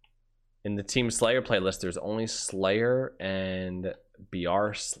 In the Team Slayer playlist, there's only Slayer and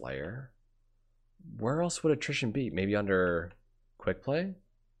BR Slayer. Where else would attrition be? Maybe under Quick Play?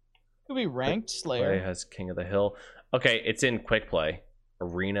 Could be ranked Slayer. Play has King of the Hill. Okay, it's in Quick Play.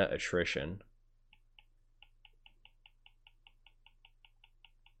 Arena attrition.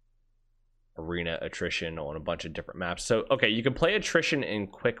 Arena attrition on a bunch of different maps. So, okay, you can play attrition in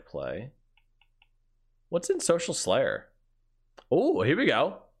Quick Play. What's in Social Slayer? Oh, here we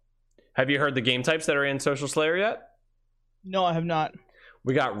go. Have you heard the game types that are in Social Slayer yet? No, I have not.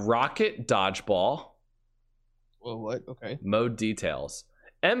 We got Rocket Dodgeball. Well, what? Okay. Mode details.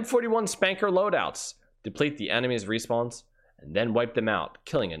 M41 Spanker loadouts. Deplete the enemy's respawns and then wipe them out.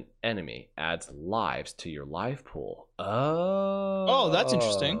 Killing an enemy adds lives to your life pool. Oh, that's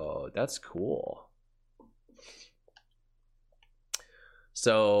interesting. Oh, that's cool.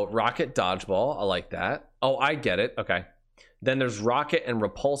 So, Rocket Dodgeball. I like that. Oh, I get it. Okay. Then there's Rocket and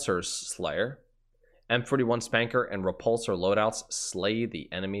Repulsor Slayer. M41 Spanker and Repulsor loadouts slay the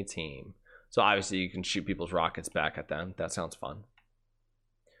enemy team. So obviously you can shoot people's rockets back at them. That sounds fun.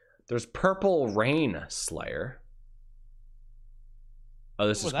 There's Purple Rain Slayer. Oh,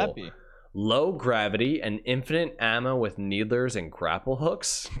 this is cool. What would that be? Low gravity and infinite ammo with needlers and grapple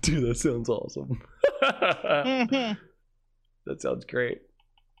hooks. Dude, that sounds awesome. That sounds great.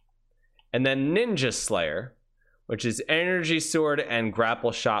 And then Ninja Slayer, which is energy sword and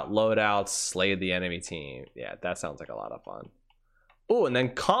grapple shot loadouts, slay the enemy team. Yeah, that sounds like a lot of fun. Oh, and then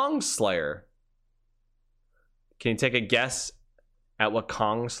Kong Slayer. Can you take a guess at what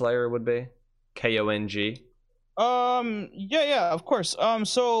Kong Slayer would be? K-O-N-G? Yeah, of course.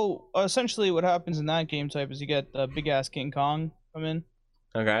 So essentially what happens in that game type is you get the big ass King Kong come in.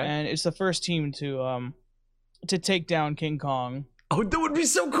 Okay. And it's the first team to take down King Kong. Oh, that would be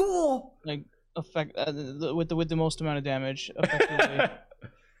so cool. Like with the most amount of damage effectively.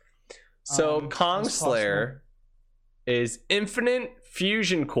 So Kong Slayer is infinite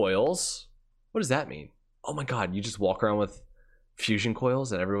fusion coils. What does that mean? Oh my god, you just walk around with fusion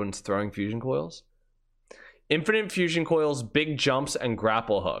coils and everyone's throwing fusion coils? Infinite fusion coils, big jumps, and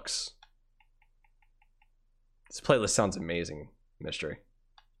grapple hooks. This playlist sounds amazing, Mystery.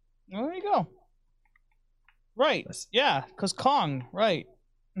 Well, there you go. Right. Yeah, because Kong, right.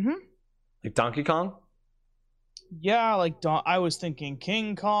 Mm-hmm. Like Donkey Kong? Yeah, like I was thinking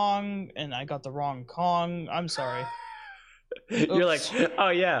King Kong, and I got the wrong Kong. I'm sorry. You're like, oh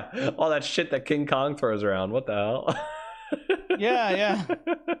yeah, all that shit that King Kong throws around. What the hell? Yeah.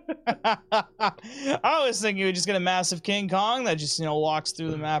 I was thinking we just get a massive King Kong that just walks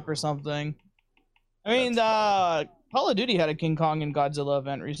through the map or something. I mean, Call of Duty had a King Kong and Godzilla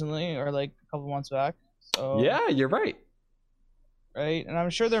event recently, or like a couple months back. So Yeah, you're right. Right, and I'm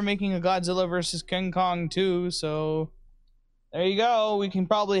sure they're making a Godzilla versus King Kong too. So there you go. We can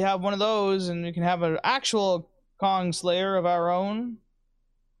probably have one of those, and we can have an actual Kong Slayer of our own.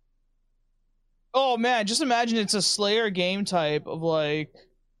 Oh man, just imagine it's a Slayer game type of like,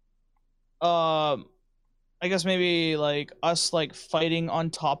 I guess maybe like us like fighting on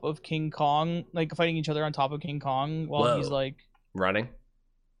top of King Kong, like fighting each other on top of King Kong while he's like running.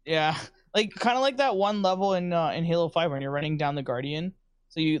 Yeah, like kind of like that one level in Halo 5 when you're running down the Guardian.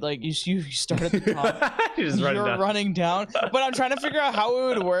 So you start at the top. You're running down. But I'm trying to figure out how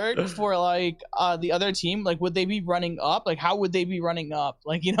it would work for like the other team. Like, would they be running up? Like, how would they be running up?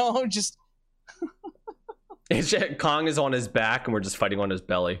 Like, just. Kong is on his back and we're just fighting on his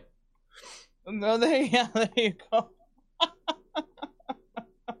belly. No, there you go.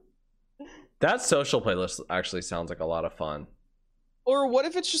 That social playlist actually sounds like a lot of fun. Or what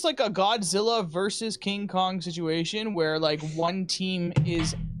if it's just like a Godzilla versus King Kong situation where like one team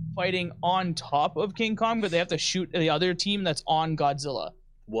is fighting on top of King Kong, but they have to shoot the other team that's on Godzilla.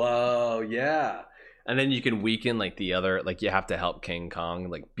 Whoa, yeah. And then you can weaken like the other, like you have to help King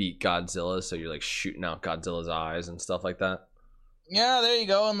Kong like beat Godzilla, so you're like shooting out Godzilla's eyes and stuff like that. Yeah, there you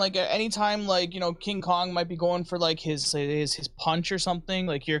go. And like at any time, like King Kong might be going for like his punch or something.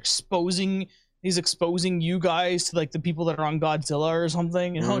 Like he's exposing you guys to like the people that are on Godzilla or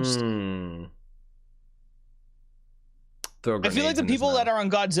something. I feel like the people that are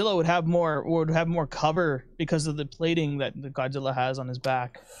on Godzilla would have more cover because of the plating that the Godzilla has on his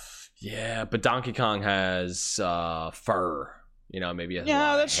back. Yeah, but Donkey Kong has fur. Maybe a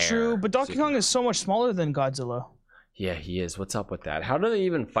yeah, that's true. But Donkey Kong is so much smaller than Godzilla. Yeah, he is. What's up with that? How do they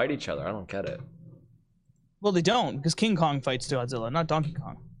even fight each other? I don't get it. Well, they don't, because King Kong fights Godzilla, not Donkey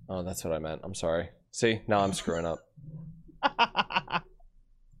Kong. Oh, that's what I meant. I'm sorry. See, now I'm screwing up. I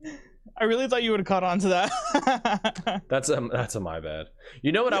really thought you would have caught on to that. That's a my bad.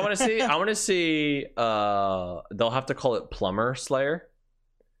 You know what I want to see? I want to see. They'll have to call it Plumber Slayer.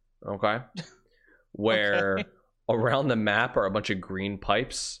 Okay. Where around the map are a bunch of green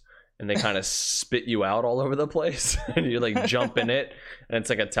pipes, and they kind of spit you out all over the place, and you like jump in it, and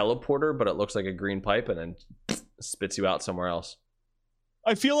it's like a teleporter, but it looks like a green pipe, and then spits you out somewhere else.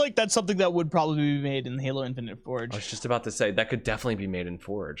 I feel like that's something that would probably be made in Halo Infinite Forge. I was just about to say that could definitely be made in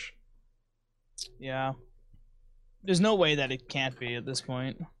Forge. Yeah. There's no way that it can't be at this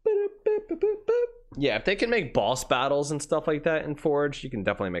point. Yeah, if they can make boss battles and stuff like that in Forge, you can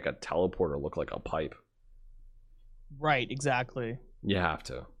definitely make a teleporter look like a pipe. Right, exactly. You have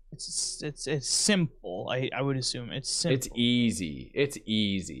to. It's simple. I would assume it's simple. It's easy. It's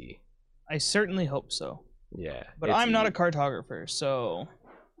easy. I certainly hope so. Yeah. But I'm not a cartographer, so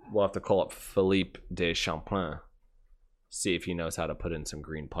we'll have to call up Philippe de Champlain. See if he knows how to put in some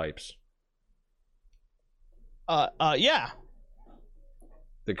green pipes. Yeah.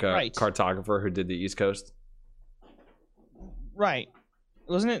 The cartographer who did the East Coast? Right.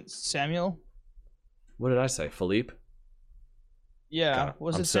 Wasn't it Samuel? What did I say? Philippe? Yeah. God,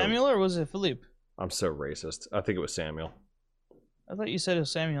 was it Samuel or was it Philippe? I'm so racist. I think it was Samuel. I thought you said it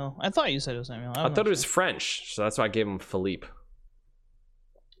was Samuel. I thought it was French, so that's why I gave him Philippe.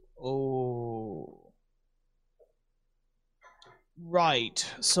 Oh. Right.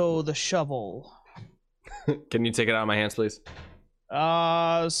 So the shovel. Can you take it out of my hands, please?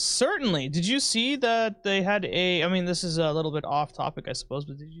 Certainly. Did you see that they had I mean, this is a little bit off topic, I suppose,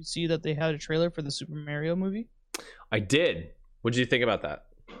 but did you see that they had a trailer for the Super Mario movie? I did. What did you think about that?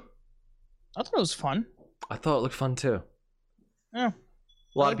 I thought it was fun. I thought it looked fun too. Yeah.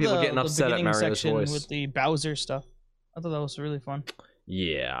 A lot of people getting upset at Mario's voice with the Bowser stuff. I thought that was really fun.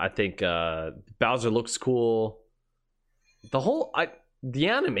 Yeah, I think Bowser looks cool. The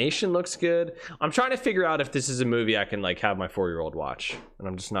animation looks good. I'm trying to figure out if this is a movie I can like have my 4-year-old watch, and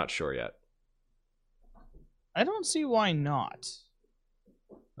I'm just not sure yet. I don't see why not.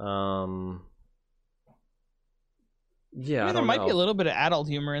 Yeah, I mean, there might be a little bit of adult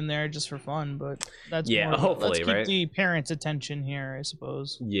humor in there just for fun, but that's hopefully, let's keep the parents' attention here, I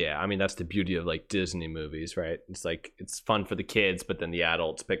suppose. Yeah, I mean that's the beauty of like Disney movies, right? It's like it's fun for the kids, but then the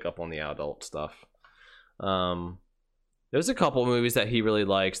adults pick up on the adult stuff. There's a couple movies that he really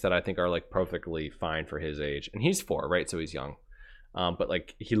likes that I think are like perfectly fine for his age, and he's 4, right? So he's young. But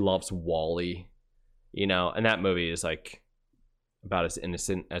like he loves WALL-E, you know, and that movie is like about as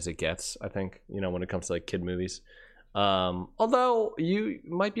innocent as it gets, I think, you know, when it comes to like kid movies. Although you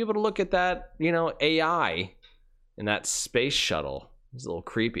might be able to look at that, you know, AI in that space shuttle. It's a little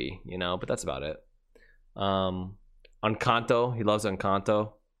creepy, you know, but that's about it. Encanto, he loves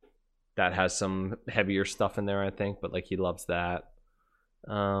Encanto. That has some heavier stuff in there, I think, but like he loves that.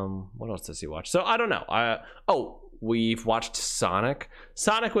 What else does he watch? So I don't know. We've watched Sonic.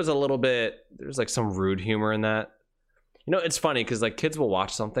 Sonic was a little bit, there's like some rude humor in that. You know, it's funny because like kids will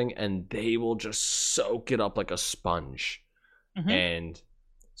watch something and they will just soak it up like a sponge. And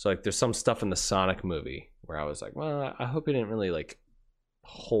so like there's some stuff in the Sonic movie where I was like, well, I hope he didn't really like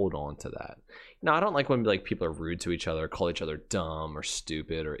hold on to that. No, I don't like when like people are rude to each other, call each other dumb or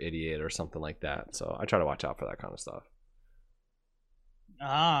stupid or idiot or something like that. So I try to watch out for that kind of stuff. You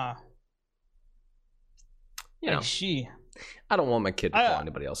know, I don't want my kid to call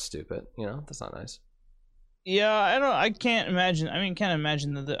anybody else stupid. You know, that's not nice. Yeah, I can't imagine. I mean, can't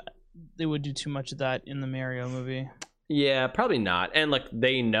imagine that they would do too much of that in the Mario movie. Yeah, probably not. And like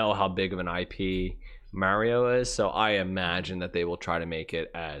they know how big of an IP Mario is, so I imagine that they will try to make it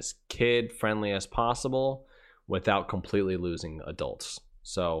as kid friendly as possible without completely losing adults.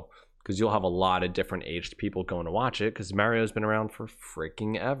 So, because you'll have a lot of different aged people going to watch it, because Mario's been around for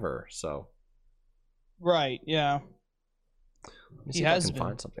freaking ever. So, right, yeah, let me see if I can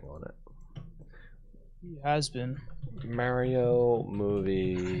find something on it. He has been. Mario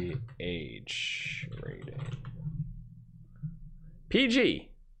movie age rating. PG.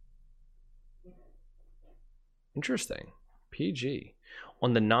 Interesting. PG.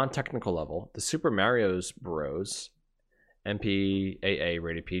 On the non-technical level, the Super Mario Bros. MPAA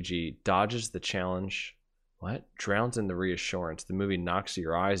rated PG dodges the challenge. What? Drowns in the reassurance. The movie knocks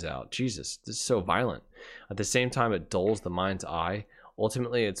your eyes out. Jesus, this is so violent. At the same time, it dulls the mind's eye.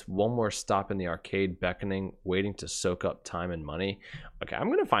 Ultimately, it's one more stop in the arcade beckoning, waiting to soak up time and money. Okay, I'm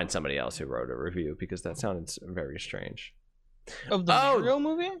going to find somebody else who wrote a review because that sounded very strange. Of the Mario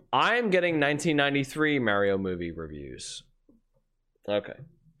movie? I'm getting 1993 Mario movie reviews. Okay.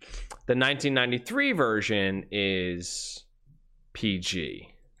 The 1993 version is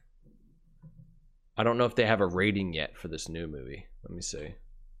PG. I don't know if they have a rating yet for this new movie. Let me see.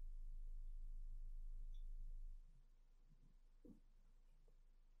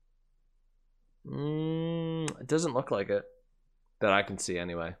 It doesn't look like it. That I can see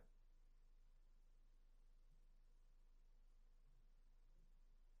anyway.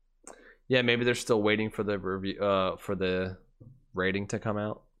 Yeah, maybe they're still waiting for the review, for the rating to come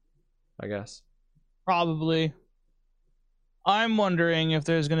out, I guess. Probably. I'm wondering if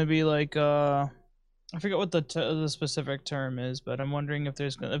there's gonna be like I forget what the specific term is, but I'm wondering if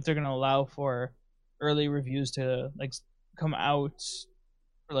they're gonna allow for early reviews to like come out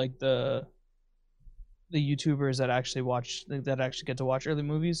for like the YouTubers that actually get to watch early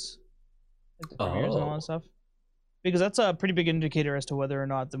movies, like the premieres and all that stuff. Because that's a pretty big indicator as to whether or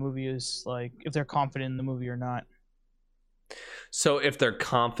not the movie is like, if they're confident in the movie or not. So if they're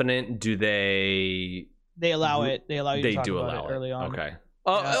confident, do they allow it? They allow you to talk about it early on. Okay.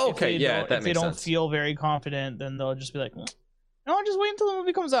 Oh, okay. Yeah, that makes sense. If they don't feel very confident, then they'll just be like, no, just wait until the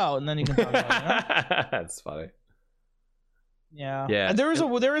movie comes out and then you can talk about it. You know? That's funny. Yeah. Yeah. There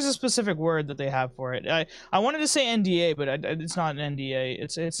is a specific word that they have for it. I wanted to say NDA, but it's not an NDA.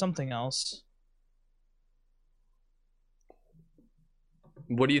 It's something else.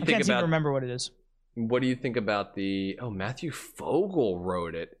 What do you think about? I can't even remember what it is. What do you think about the? Oh, Matthew Fogel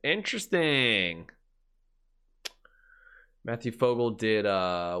wrote it. Interesting. Matthew Fogel did.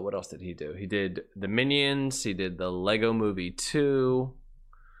 What else did he do? He did the Minions. He did the Lego Movie 2.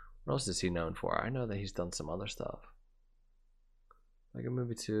 What else is he known for? I know that he's done some other stuff. Lego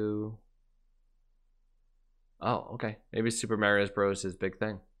Movie 2. Oh, okay. Maybe Super Mario Bros. Is his big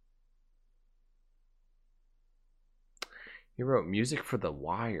thing. He wrote music for The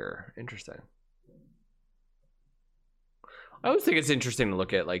Wire. Interesting. I always think it's interesting to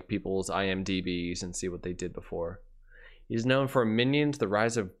look at like people's IMDb's and see what they did before. He's known for Minions: The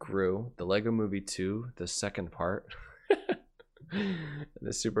Rise of Gru, the Lego Movie 2, the second part, and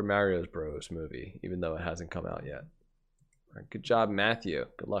the Super Mario Bros. Movie, even though it hasn't come out yet. All right, good job, Matthew.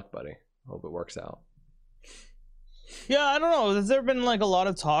 Good luck, buddy. Hope it works out. Yeah, I don't know. Has there been like a lot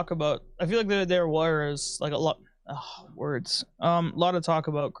of talk about? I feel like there was like a lot. A lot of talk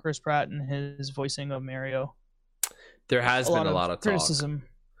about Chris Pratt and his voicing of Mario. There has been a lot of criticism.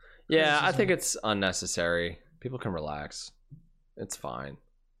 Yeah, I think it's unnecessary. People can relax. It's fine.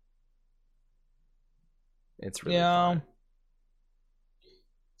 It's really fine.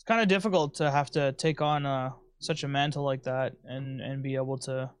 It's kind of difficult to have to take on such a mantle like that and be able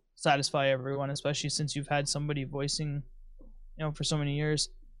to satisfy everyone, especially since you've had somebody voicing, for so many years.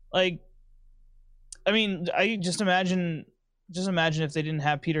 Like, I mean, I just imagine if they didn't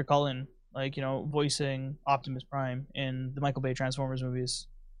have Peter Cullen, like, voicing Optimus Prime in the Michael Bay Transformers movies.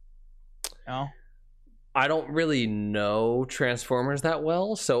 I don't really know Transformers that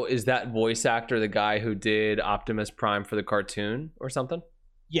well, so is that voice actor the guy who did Optimus Prime for the cartoon or something?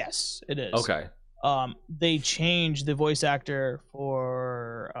 Yes, it is. Okay. They changed the voice actor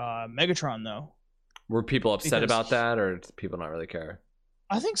for Megatron, though. Were people upset about that, or did people not really care?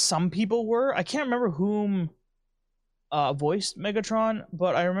 I think some people were. I can't remember whom voiced Megatron,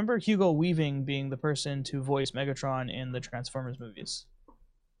 but I remember Hugo Weaving being the person to voice Megatron in the Transformers movies.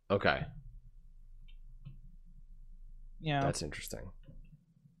 Okay. Yeah. That's interesting.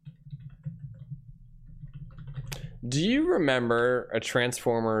 Do you remember a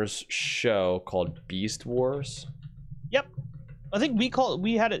Transformers show called Beast Wars? Yep. I think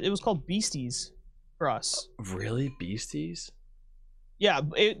it was called Beasties for us. Really? Beasties? Yeah,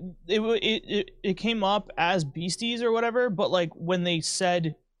 it came up as Beasties or whatever, but like when they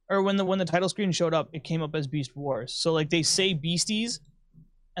said, or when the title screen showed up, it came up as Beast Wars. So like they say Beasties,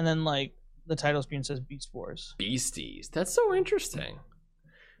 and then like the title screen says Beast Wars. Beasties. That's so interesting.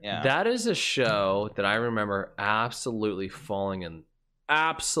 Yeah. That is a show that I remember absolutely falling in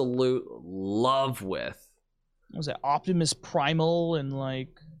absolute love with. Was it Optimus Primal and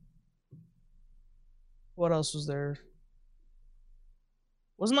like what else was there?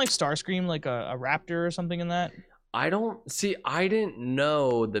 Wasn't like Starscream like a raptor or something in that? I didn't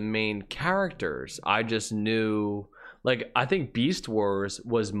know the main characters. I just knew, like, I think Beast Wars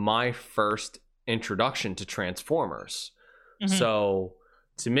was my first introduction to Transformers. Mm-hmm. So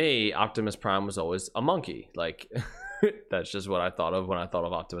to me, Optimus Prime was always a monkey. Like, that's just what I thought of when I thought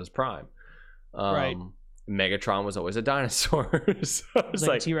of Optimus Prime. Right. Megatron was always a dinosaur. So it was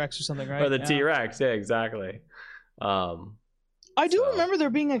like a T-Rex or something, right? Or the T-Rex, yeah, exactly. I do remember there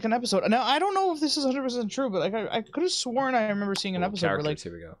being like an episode. Now I don't know if this is 100% true, but like I could have sworn I remember seeing an episode where like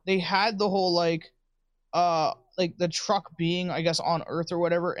here we go. They had the whole like the truck being, I guess, on Earth or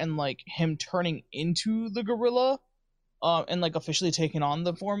whatever, and like him turning into the gorilla, and like officially taking on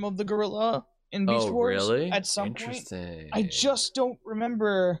the form of the gorilla in Beast Wars. Really? At some point. I just don't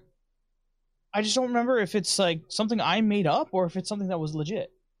remember if it's like something I made up or if it's something that was legit.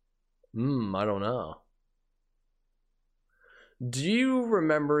 I don't know. Do you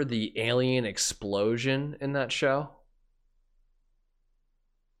remember the alien explosion in that show?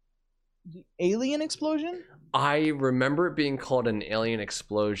 The alien explosion? I remember it being called an alien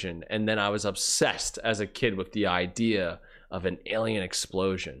explosion, and then I was obsessed as a kid with the idea of an alien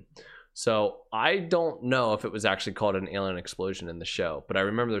explosion. So I don't know if it was actually called an alien explosion in the show, but I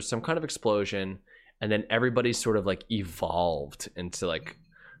remember there's some kind of explosion, and then everybody sort of like evolved into like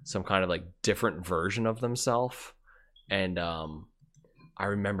some kind of like different version of themselves. And I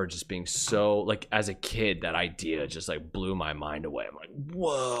remember just being so, like, as a kid, that idea just like blew my mind away. I'm like,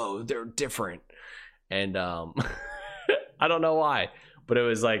 whoa, they're different. And I don't know why, but it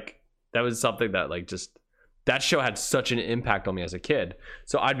was like, that was something that like just, that show had such an impact on me as a kid.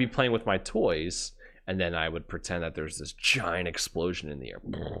 So I'd be playing with my toys, and then I would pretend that there's this giant explosion in the air,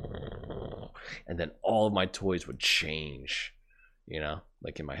 and then all of my toys would change,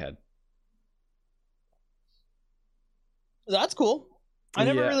 like in my head. That's cool. I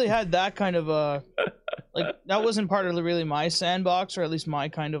never really had that kind of like that wasn't part of really my sandbox, or at least my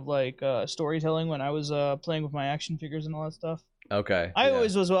kind of like storytelling when I was playing with my action figures and all that stuff. Okay. I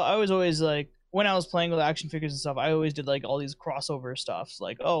was always like, when I was playing with action figures and stuff, I always did like all these crossover stuff.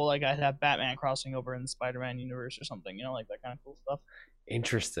 Like, like I'd have Batman crossing over in the Spider-Man universe or something, like that kind of cool stuff.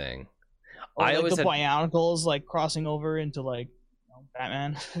 Interesting. Or like the Bionicles like crossing over into like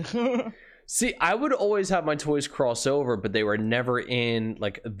Batman. See, I would always have my toys cross over, but they were never in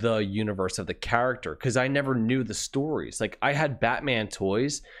like the universe of the character because I never knew the stories. Like I had Batman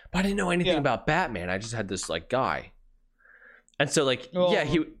toys, but I didn't know anything about Batman. I just had this like guy. And so like,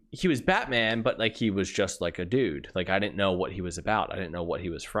 he was Batman, but like he was just like a dude. Like I didn't know what he was about. I didn't know what he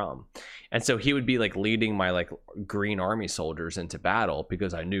was from. And so he would be like leading my like Green Army soldiers into battle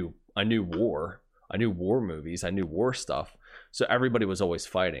because I knew war. I knew war movies. I knew war stuff. So everybody was always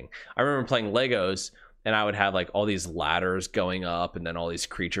fighting. I remember playing Legos, and I would have like all these ladders going up, and then all these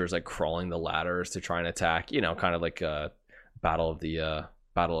creatures like crawling the ladders to try and attack. Kind of like Battle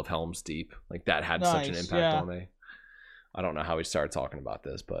of Helm's Deep. Like that had such an impact on me. I don't know how we started talking about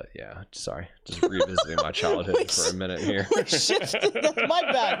this, but yeah, sorry. Just revisiting my childhood for a minute here. Shifted. That's my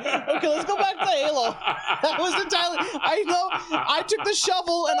bad. Okay, let's go back to Halo. That was entirely. I know. I took the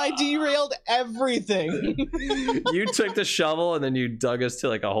shovel and I derailed everything. You took the shovel and then you dug us to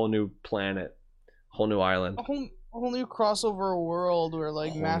like a whole new planet, whole new island. A whole new crossover world where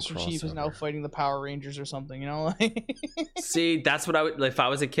like Whole Master Chief is now crossover. fighting the Power Rangers or something. You know, like. See, that's what I would. If I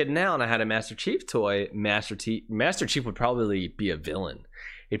was a kid now and I had a Master Chief toy, Master Chief would probably be a villain.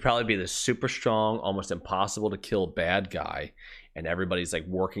 He'd probably be the super strong, almost impossible to kill bad guy, and everybody's like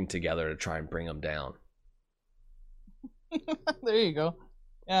working together to try and bring him down. There you go.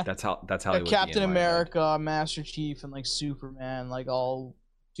 Yeah. That's how he would be Captain in my head. America, Master Chief, and like Superman, like all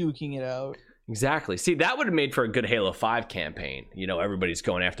duking it out. Exactly. See, that would have made for a good Halo 5 campaign. You know, everybody's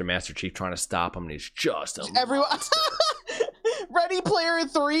going after Master Chief, trying to stop him, and he's just a Everyone. monster. Ready Player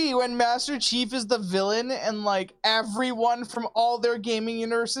 3, when Master Chief is the villain, and like everyone from all their gaming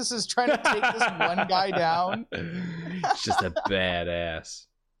universes is trying to take this one guy down. It's just a badass.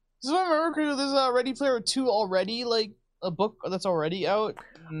 So I remember there's Ready Player 2 already, like a book that's already out.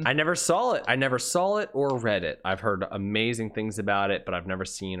 I never saw it. I never saw it or read it. I've heard amazing things about it, but I've never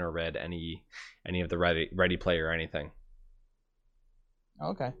seen or read any of the Ready Player or anything.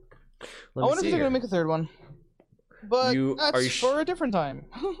 Okay. I Let me wonder if see they're here. gonna make a third one. But that's for a different time.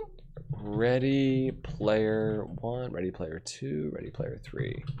 Ready Player 1, Ready Player 2, Ready Player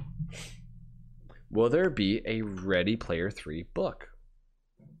 3. Will there be a Ready Player 3 book?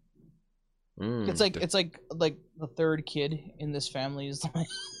 It's like the third kid in this family is like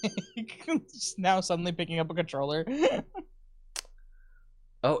now suddenly picking up a controller.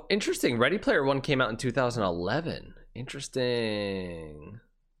 Oh, interesting. Ready Player 1 came out in 2011. Interesting.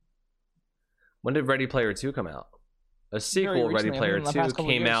 When did Ready Player 2 come out? A sequel, Ready recently, Player in the 2, past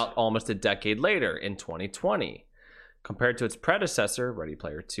couple came years. out almost a decade later in 2020. Compared to its predecessor, Ready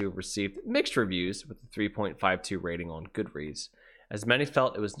Player 2 received mixed reviews with a 3.52 rating on Goodreads, as many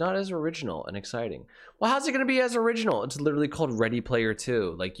felt it was not as original and exciting. Well, how's it going to be as original? It's literally called Ready Player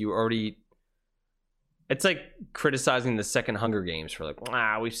 2. Like, you already... It's like criticizing the second Hunger Games for like,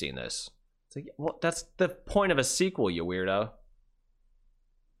 we've seen this. It's like, well, that's the point of a sequel, you weirdo.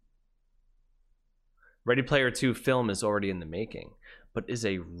 Ready Player 2 film is already in the making, but is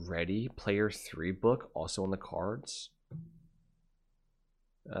a Ready Player 3 book also on the cards?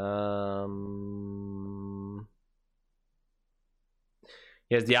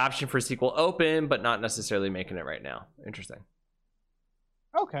 He has the option for a sequel open, but not necessarily making it right now. Interesting.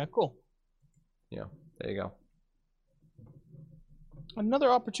 Okay, cool. Yeah, there you go. Another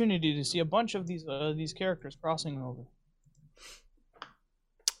opportunity to see a bunch of these characters crossing over.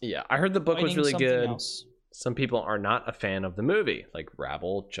 Yeah, I heard the book was Fighting really something good. else. Some people are not a fan of the movie, like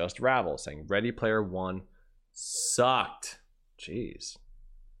Rabble, just Rabble, saying Ready Player 1 sucked. Jeez.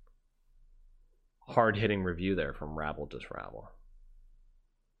 Hard-hitting review there from Rabble, just Rabble.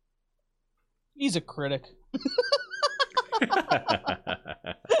 He's a critic.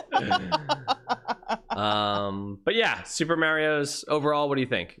 But yeah, Super Mario's overall, what do you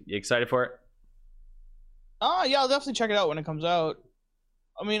think? You excited for it? Yeah, I'll definitely check it out when it comes out.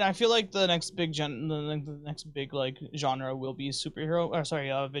 I mean, I feel like the next big like genre will be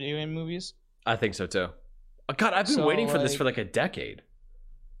video game movies. I think so too. Oh, God, I've been So, waiting for this like- for like a decade.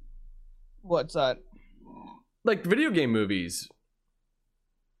 What's that? Like video game movies.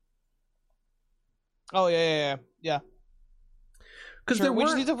 Oh yeah. Because Sure, there we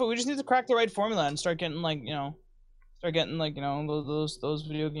were just need to crack the right formula and start getting those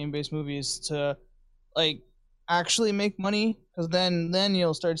video game based movies to like actually make money, because then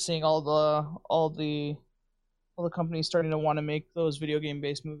you'll start seeing all the companies starting to want to make those video game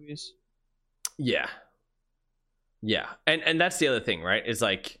based movies. Yeah. And that's the other thing, right? Is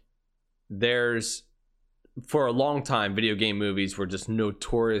like there's for a long time video game movies were just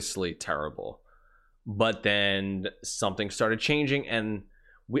notoriously terrible. But then something started changing, and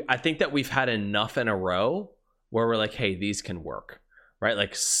I think that we've had enough in a row where we're like, hey, these can work, right?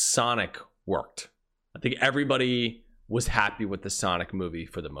 Like Sonic worked. I think everybody was happy with the Sonic movie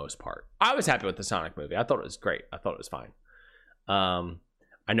for the most part. I was happy with the Sonic movie. I thought it was great. I thought it was fine. I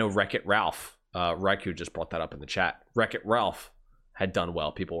know Wreck-It Ralph, Raikou just brought that up in the chat. Wreck-It Ralph had done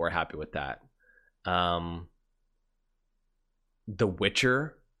well. People were happy with that. The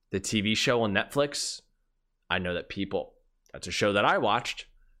Witcher, the TV show on Netflix, I know that that's a show that I watched.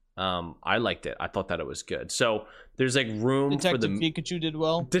 I liked it. I thought that it was good. So there's like room for the Pikachu did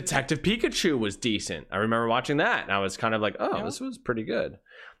well. Detective Pikachu was decent. I remember watching that, and I was kind of like, oh, This was pretty good.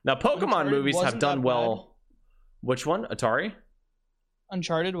 Now Pokemon Atari movies have wasn't done that well. Which one? Atari?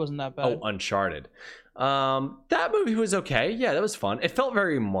 Uncharted wasn't that bad. Oh, Uncharted. That movie was okay. Yeah, that was fun. It felt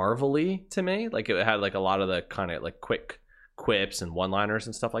very Marvel-y to me. Like it had like a lot of the kind of like quick quips and one-liners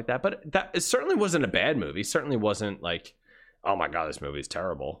and stuff like that. But it certainly wasn't a bad movie. Certainly wasn't like, oh my god, this movie is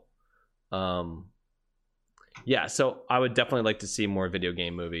terrible. Yeah, so I would definitely like to see more video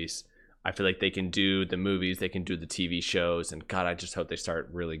game movies. I feel like they can do the movies, they can do the TV shows, and God, I just hope they start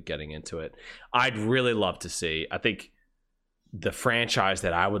really getting into it. I'd really love to see, I think the franchise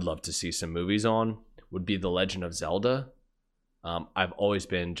that I would love to see some movies on would be The Legend of Zelda. I've always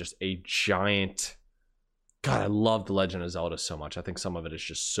been just a giant, God, I love The Legend of Zelda so much. I think some of it is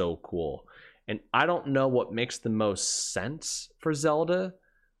just so cool. And I don't know what makes the most sense for Zelda.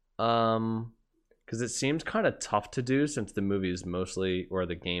 Because it seems kind of tough to do since the movie is mostly, or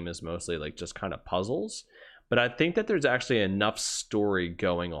the game is mostly like just kind of puzzles. But I think that there's actually enough story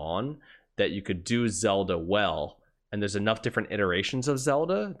going on that you could do Zelda well. And there's enough different iterations of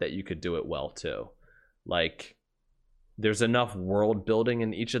Zelda that you could do it well too. Like there's enough world building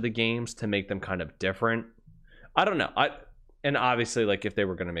in each of the games to make them kind of different. I don't know. And obviously like if they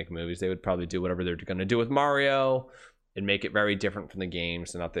were going to make movies, they would probably do whatever they're going to do with Mario and make it very different from the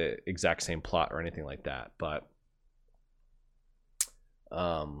games and not the exact same plot or anything like that. But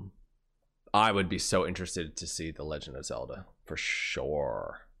I would be so interested to see The Legend of Zelda for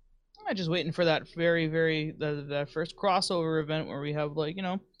sure. I'm just waiting for that that first crossover event where we have like,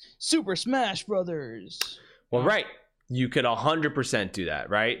 Super Smash Brothers. Well, right. You could 100% do that,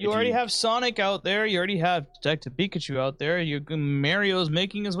 right? You already have Sonic out there. You already have Detective Pikachu out there. Mario's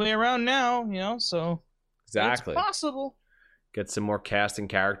making his way around now, so... Exactly. It's possible. Get some more casting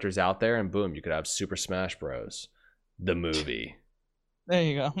characters out there, and boom, you could have Super Smash Bros. The movie. There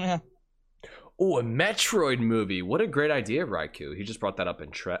you go. Yeah. Oh, a Metroid movie. What a great idea, Raikou. He just brought that up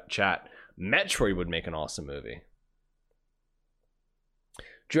in chat. Metroid would make an awesome movie.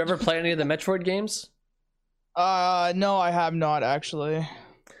 Did you ever play any of the Metroid games? No, I have not actually.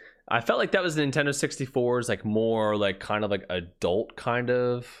 I felt like that was the Nintendo 64's like more like kind of like adult kind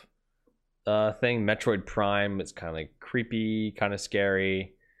of thing. Metroid Prime is kind of like creepy, kind of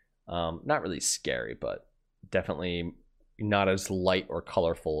scary. Not really scary, but definitely not as light or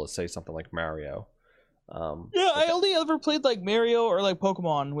colorful as say something like Mario. I only ever played like Mario or like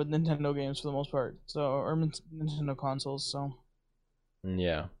Pokemon with Nintendo games for the most part, or Nintendo consoles. So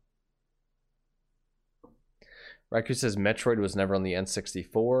yeah. Raikou says Metroid was never on the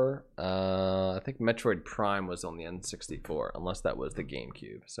N64. I think Metroid Prime was on the N64, unless that was the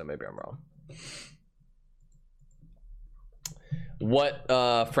GameCube. So maybe I'm wrong. What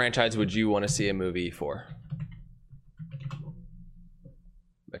franchise would you want to see a movie for?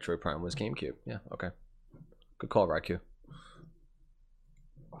 Metroid Prime was GameCube. Yeah, okay. Good call, Raikou.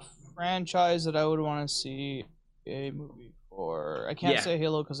 A franchise that I would want to see a movie for. I can't say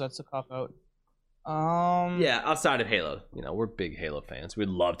Halo because that's a cop-out. Yeah, outside of Halo, we're big Halo fans. We'd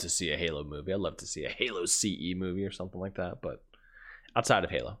love to see a Halo movie. I'd love to see a Halo CE movie or something like that, but outside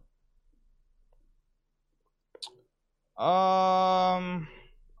of Halo.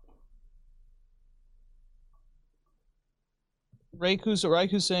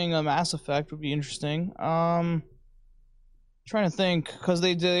 Raiku's saying Mass Effect would be interesting. Trying to think because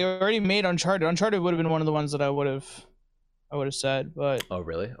they already made Uncharted. Uncharted would have been one of the ones that I would have said, but oh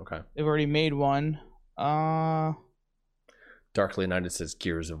really? Okay. They've already made one. Darkly United says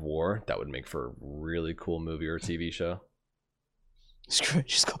Gears of War. That would make for a really cool movie or TV show.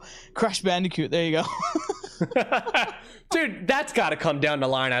 Just go Crash Bandicoot. There you go. Dude, that's got to come down the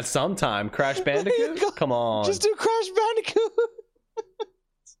line at some time. Crash Bandicoot? Come on. Just do Crash Bandicoot.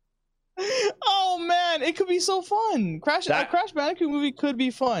 Oh man, it could be so fun. Crash Bandicoot movie could be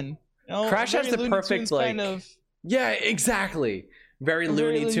fun. Crash has the perfect like kind of. Yeah, exactly. Very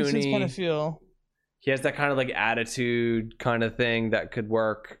Looney Tunes kind of feel. He has that kind of like attitude kind of thing that could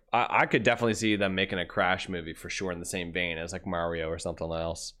work. I could definitely see them making a Crash movie for sure in the same vein as like Mario or something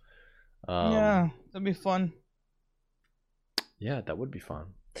else. Yeah, that'd be fun. Yeah, that would be fun.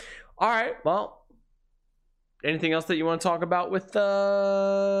 All right, well, anything else that you want to talk about with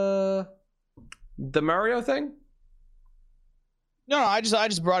the Mario thing? No, I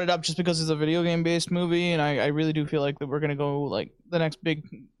just brought it up just because it's a video game based movie, and I really do feel like that we're gonna go like the next big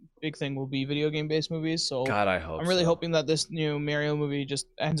thing will be video game based movies. So God, I hope. I'm really hoping that this new Mario movie just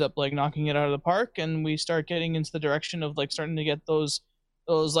ends up like knocking it out of the park, and we start getting into the direction of like starting to get those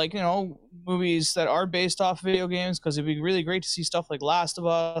like movies that are based off video games, because it'd be really great to see stuff like Last of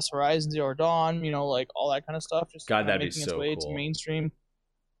Us, Horizon Zero Dawn, like all that kind of stuff. Just God, that'd be making so its way cool. to mainstream.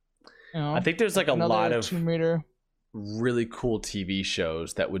 I think there's like a lot of Tomb Raider. Really cool TV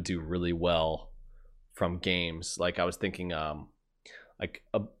shows that would do really well from games. Like I was thinking like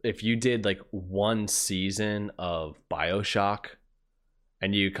if you did like one season of BioShock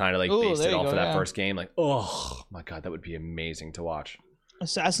and you kind of like based it off of that first game, like, oh my god, that would be amazing to watch.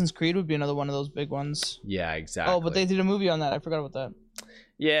 Assassin's Creed would be another one of those big ones. Yeah, exactly. Oh, but they did a movie on that. I forgot about that.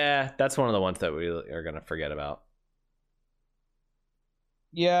 Yeah, that's one of the ones that we are gonna forget about.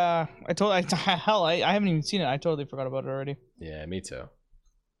 Yeah, I haven't even seen it. I totally forgot about it already. Yeah, me too.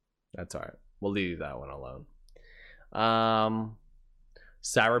 That's all right. We'll leave that one alone.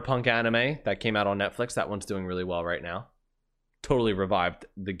 Cyberpunk anime that came out on Netflix. That one's doing really well right now. Totally revived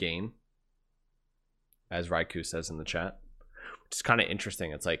the game, as Raikou says in the chat. It's kind of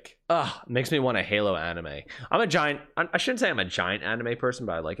interesting. It's like, it makes me want a Halo anime. I shouldn't say I'm a giant anime person,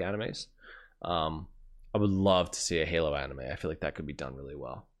 but I like animes. I would love to see a Halo anime. I feel like that could be done really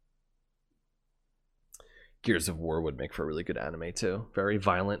well. Gears of War would make for a really good anime too. Very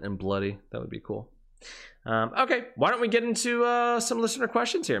violent and bloody. That would be cool. Okay, why don't we get into some listener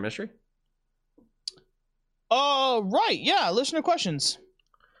questions here, Mystery? Right, yeah, listener questions.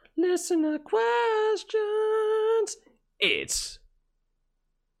 Listener questions. It's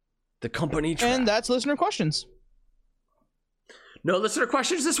the company trap. And that's listener questions. No listener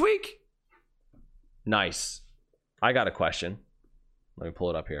questions this week. Nice. I got a question. Let me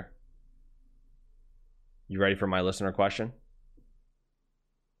pull it up here. You ready for my listener question?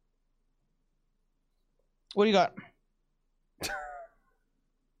 What do you got?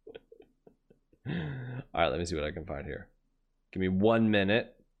 All right, let me see what I can find here. Give me 1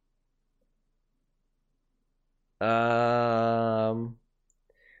 minute.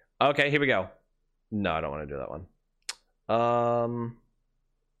 Okay, here we go. No, I don't want to do that one.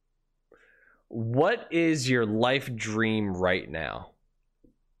 What is your life dream right now?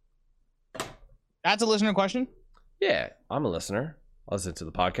 That's a listener question? Yeah, I'm a listener. I listen to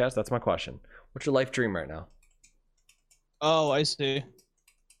the podcast. That's my question. What's your life dream right now? Oh, I see.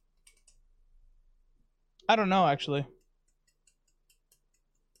 I don't know, actually.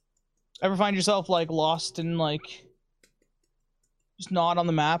 Ever find yourself, like, lost in, like, just not on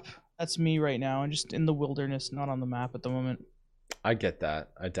the map? That's me right now. I'm just in the wilderness, not on the map at the moment. I get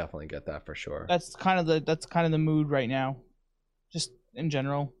that. I definitely get that for sure. That's kind of the mood right now. Just in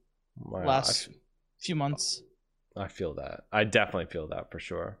general. Wow, last few months. I feel that. I definitely feel that for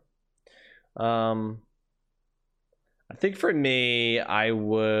sure. I think for me, I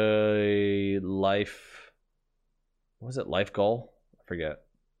would life goal? I forget.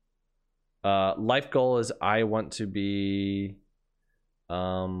 Life goal is I want to be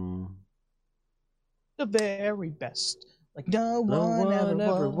the very best. Like no one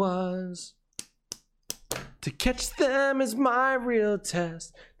ever was. To catch them is my real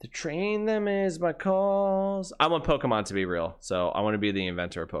test. To train them is my cause. I want Pokemon to be real, so I want to be the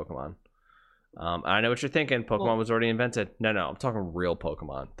inventor of Pokemon. I know what you're thinking. Pokemon was already invented. No, I'm talking real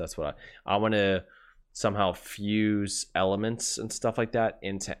Pokemon. That's what I want to somehow fuse elements and stuff like that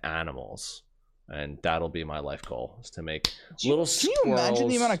into animals, and that'll be my life goal, is to make little squirrels. Can you imagine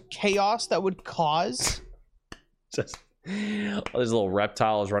the amount of chaos that would cause? Just all these little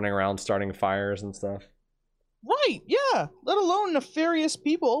reptiles running around starting fires and stuff. Right, yeah. Let alone nefarious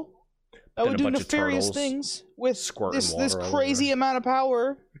people that would do nefarious things with this crazy amount of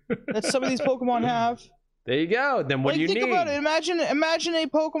power that some of these Pokemon have. There you go. Then what do you need? Think about it. Imagine a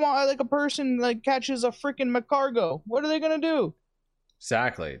Pokemon, like a person, like catches a freaking Magcargo. What are they gonna do?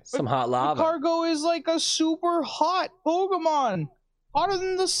 Exactly. Some hot lava. Magcargo is like a super hot Pokemon, hotter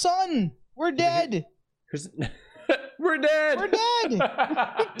than the sun. We're dead. We're dead. We're dead. We're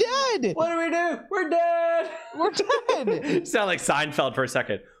dead. What do we do? We're dead. We're dead. Sound like Seinfeld for a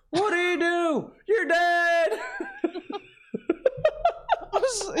second. What do you do? You're dead.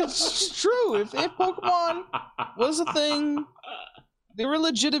 It's true. If Pokemon was a thing, they were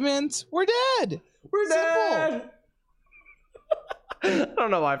legitimate. We're dead. We're dead. I don't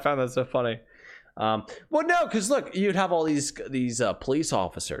know why I found that so funny. Well, no, because look, you'd have all these police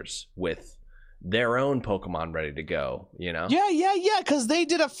officers with their own Pokemon ready to go, you know? Yeah, because they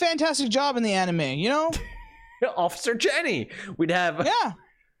did a fantastic job in the anime, you know? Officer Jenny. We'd have... Yeah.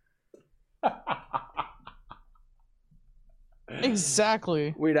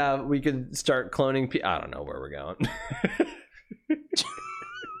 Exactly. We could start cloning I don't know where we're going.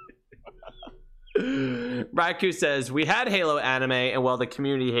 Raikou says, we had Halo anime, and well, the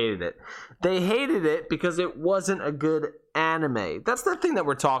community hated it. They hated it because it wasn't a good anime. That's the thing that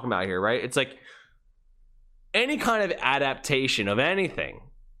we're talking about here, right? It's like any kind of adaptation of anything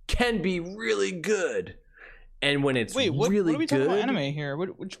can be really good. And when it's really good... What are we talking about anime here?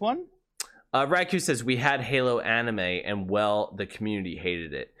 Which one? Raikou says, we had Halo anime, and well, the community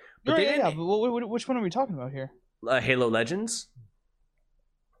hated it. But but which one are we talking about here? Halo Legends.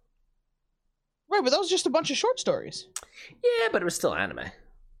 Right, but that was just a bunch of short stories. Yeah, but it was still anime.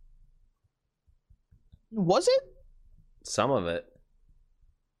 Was it? Some of it.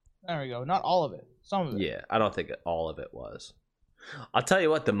 There we go. Not all of it. Some of it. Yeah, I don't think all of it was. I'll tell you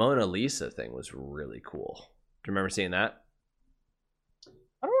what, the Mona Lisa thing was really cool. Do you remember seeing that?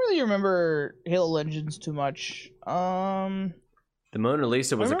 I don't really remember Halo Legends too much. The Mona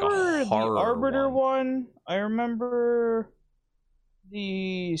Lisa was like a the horror Arbiter one. I remember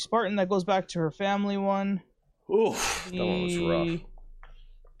the Spartan that goes back to her family one. Oof, that one was rough.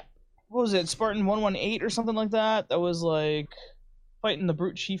 What was it? Spartan 118 or something like that? That was like fighting the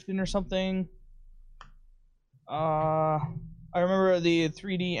Brute Chieftain or something. I remember the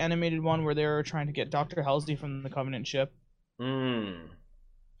 3D animated one where they were trying to get Dr. Halsey from the Covenant ship.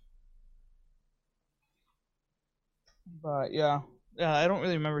 But yeah, I don't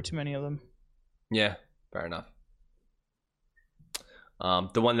really remember too many of them. Yeah, fair enough.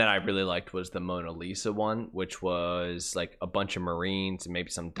 The one that I really liked was the Mona Lisa one, which was like a bunch of Marines and maybe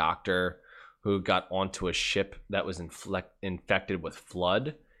some doctor who got onto a ship that was infected with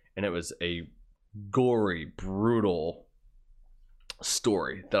flood, and it was a gory, brutal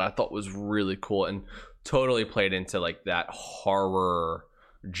story that I thought was really cool and totally played into like that horror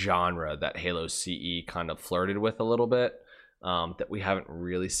genre that Halo CE kind of flirted with a little bit, that we haven't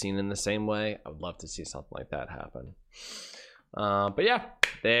really seen in the same way. I would love to see something like that happen. But yeah,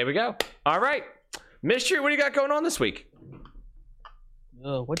 there we go. All right, Mystery, what do you got going on this week?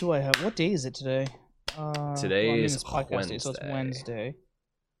 What do I have? What day is it today? Today is Wednesday. Wednesday. So it's Wednesday.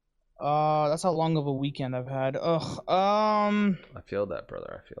 That's how long of a weekend I've had. I feel that,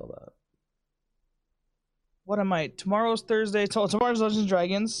 brother. I feel that. What am I? Tomorrow's Thursday. Tomorrow's Dungeons and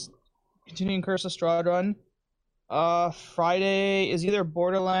Dragons. Continuing Curse of Strahd. Friday is either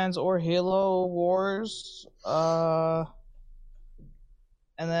Borderlands or Halo Wars.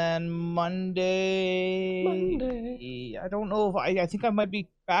 And then Monday. I don't know if I think I might be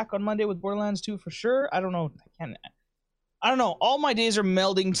back on Monday with Borderlands 2 for sure. I don't know. I don't know. All my days are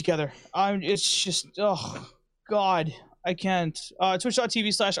melding together. It's just, oh God, I can't.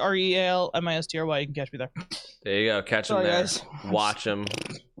 Twitch.tv/REALMISTRY. You can catch me there. There you go. Catch them there. Guys. Watch them.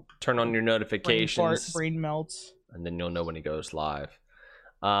 Turn on your notifications. Brain melts. And then you'll know when he goes live.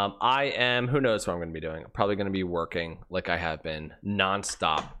 I am, who knows what I'm going to be doing. I'm probably going to be working like I have been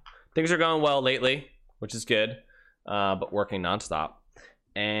nonstop. Things are going well lately, which is good, but working nonstop.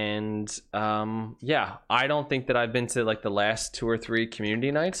 And yeah, I don't think that I've been to like the last 2 or 3 community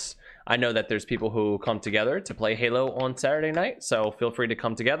nights. I know that there's people who come together to play Halo on Saturday night, so feel free to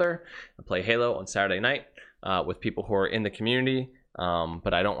come together and play Halo on Saturday night with people who are in the community.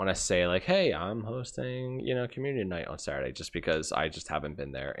 But I don't want to say like, hey, I'm hosting, community night on Saturday, just because I just haven't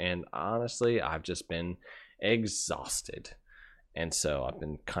been there. And honestly, I've just been exhausted. And so I've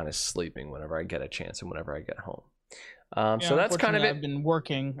been kind of sleeping whenever I get a chance and whenever I get home. So that's kind of it. I've been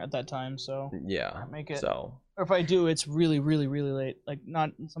working at that time, so yeah, make it. So or if I do, it's really, really, really late. Like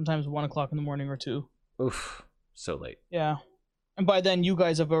not sometimes 1 o'clock in the morning or 2. Oof, so late. Yeah, and by then you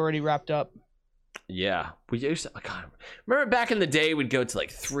guys have already wrapped up. Yeah, we used to. God, remember back in the day, we'd go to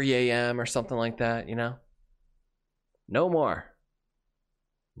like 3 a.m. or something like that. No more.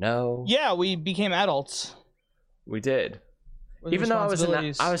 No. Yeah, we became adults. We did. Even though I was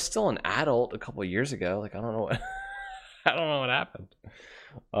still an adult a couple of years ago. Like I don't know what. I don't know what happened.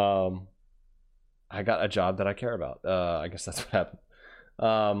 I got a job that I care about. I guess that's what happened.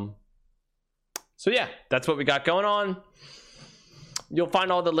 So yeah, that's what we got going on. You'll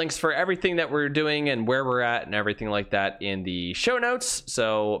find all the links for everything that we're doing and where we're at and everything like that in the show notes.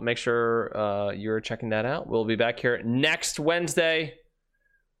 So make sure you're checking that out. We'll be back here next Wednesday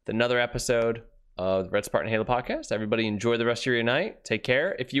with another episode of the Red Spartan Halo podcast. Everybody enjoy the rest of your night. Take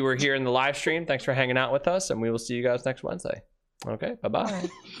care. If you were here in the live stream, thanks for hanging out with us, and we will see you guys next Wednesday. Okay, bye-bye.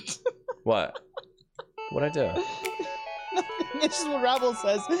 What? What'd I do? This is what Rabble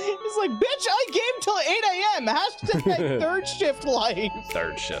says. He's like, bitch, I game till 8 a.m. Hashtag third shift life.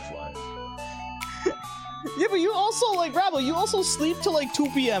 Third shift life. Yeah, but you also, like, Rabble, you also sleep till like 2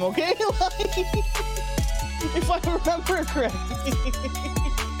 p.m., okay? Like, if I remember correctly.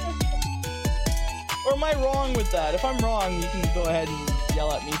 Or am I wrong with that? If I'm wrong, you can go ahead and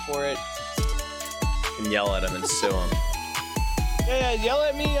yell at me for it. You can yell at him and sue him. Yeah, yell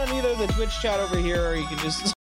at me on either the Twitch chat over here, or you can just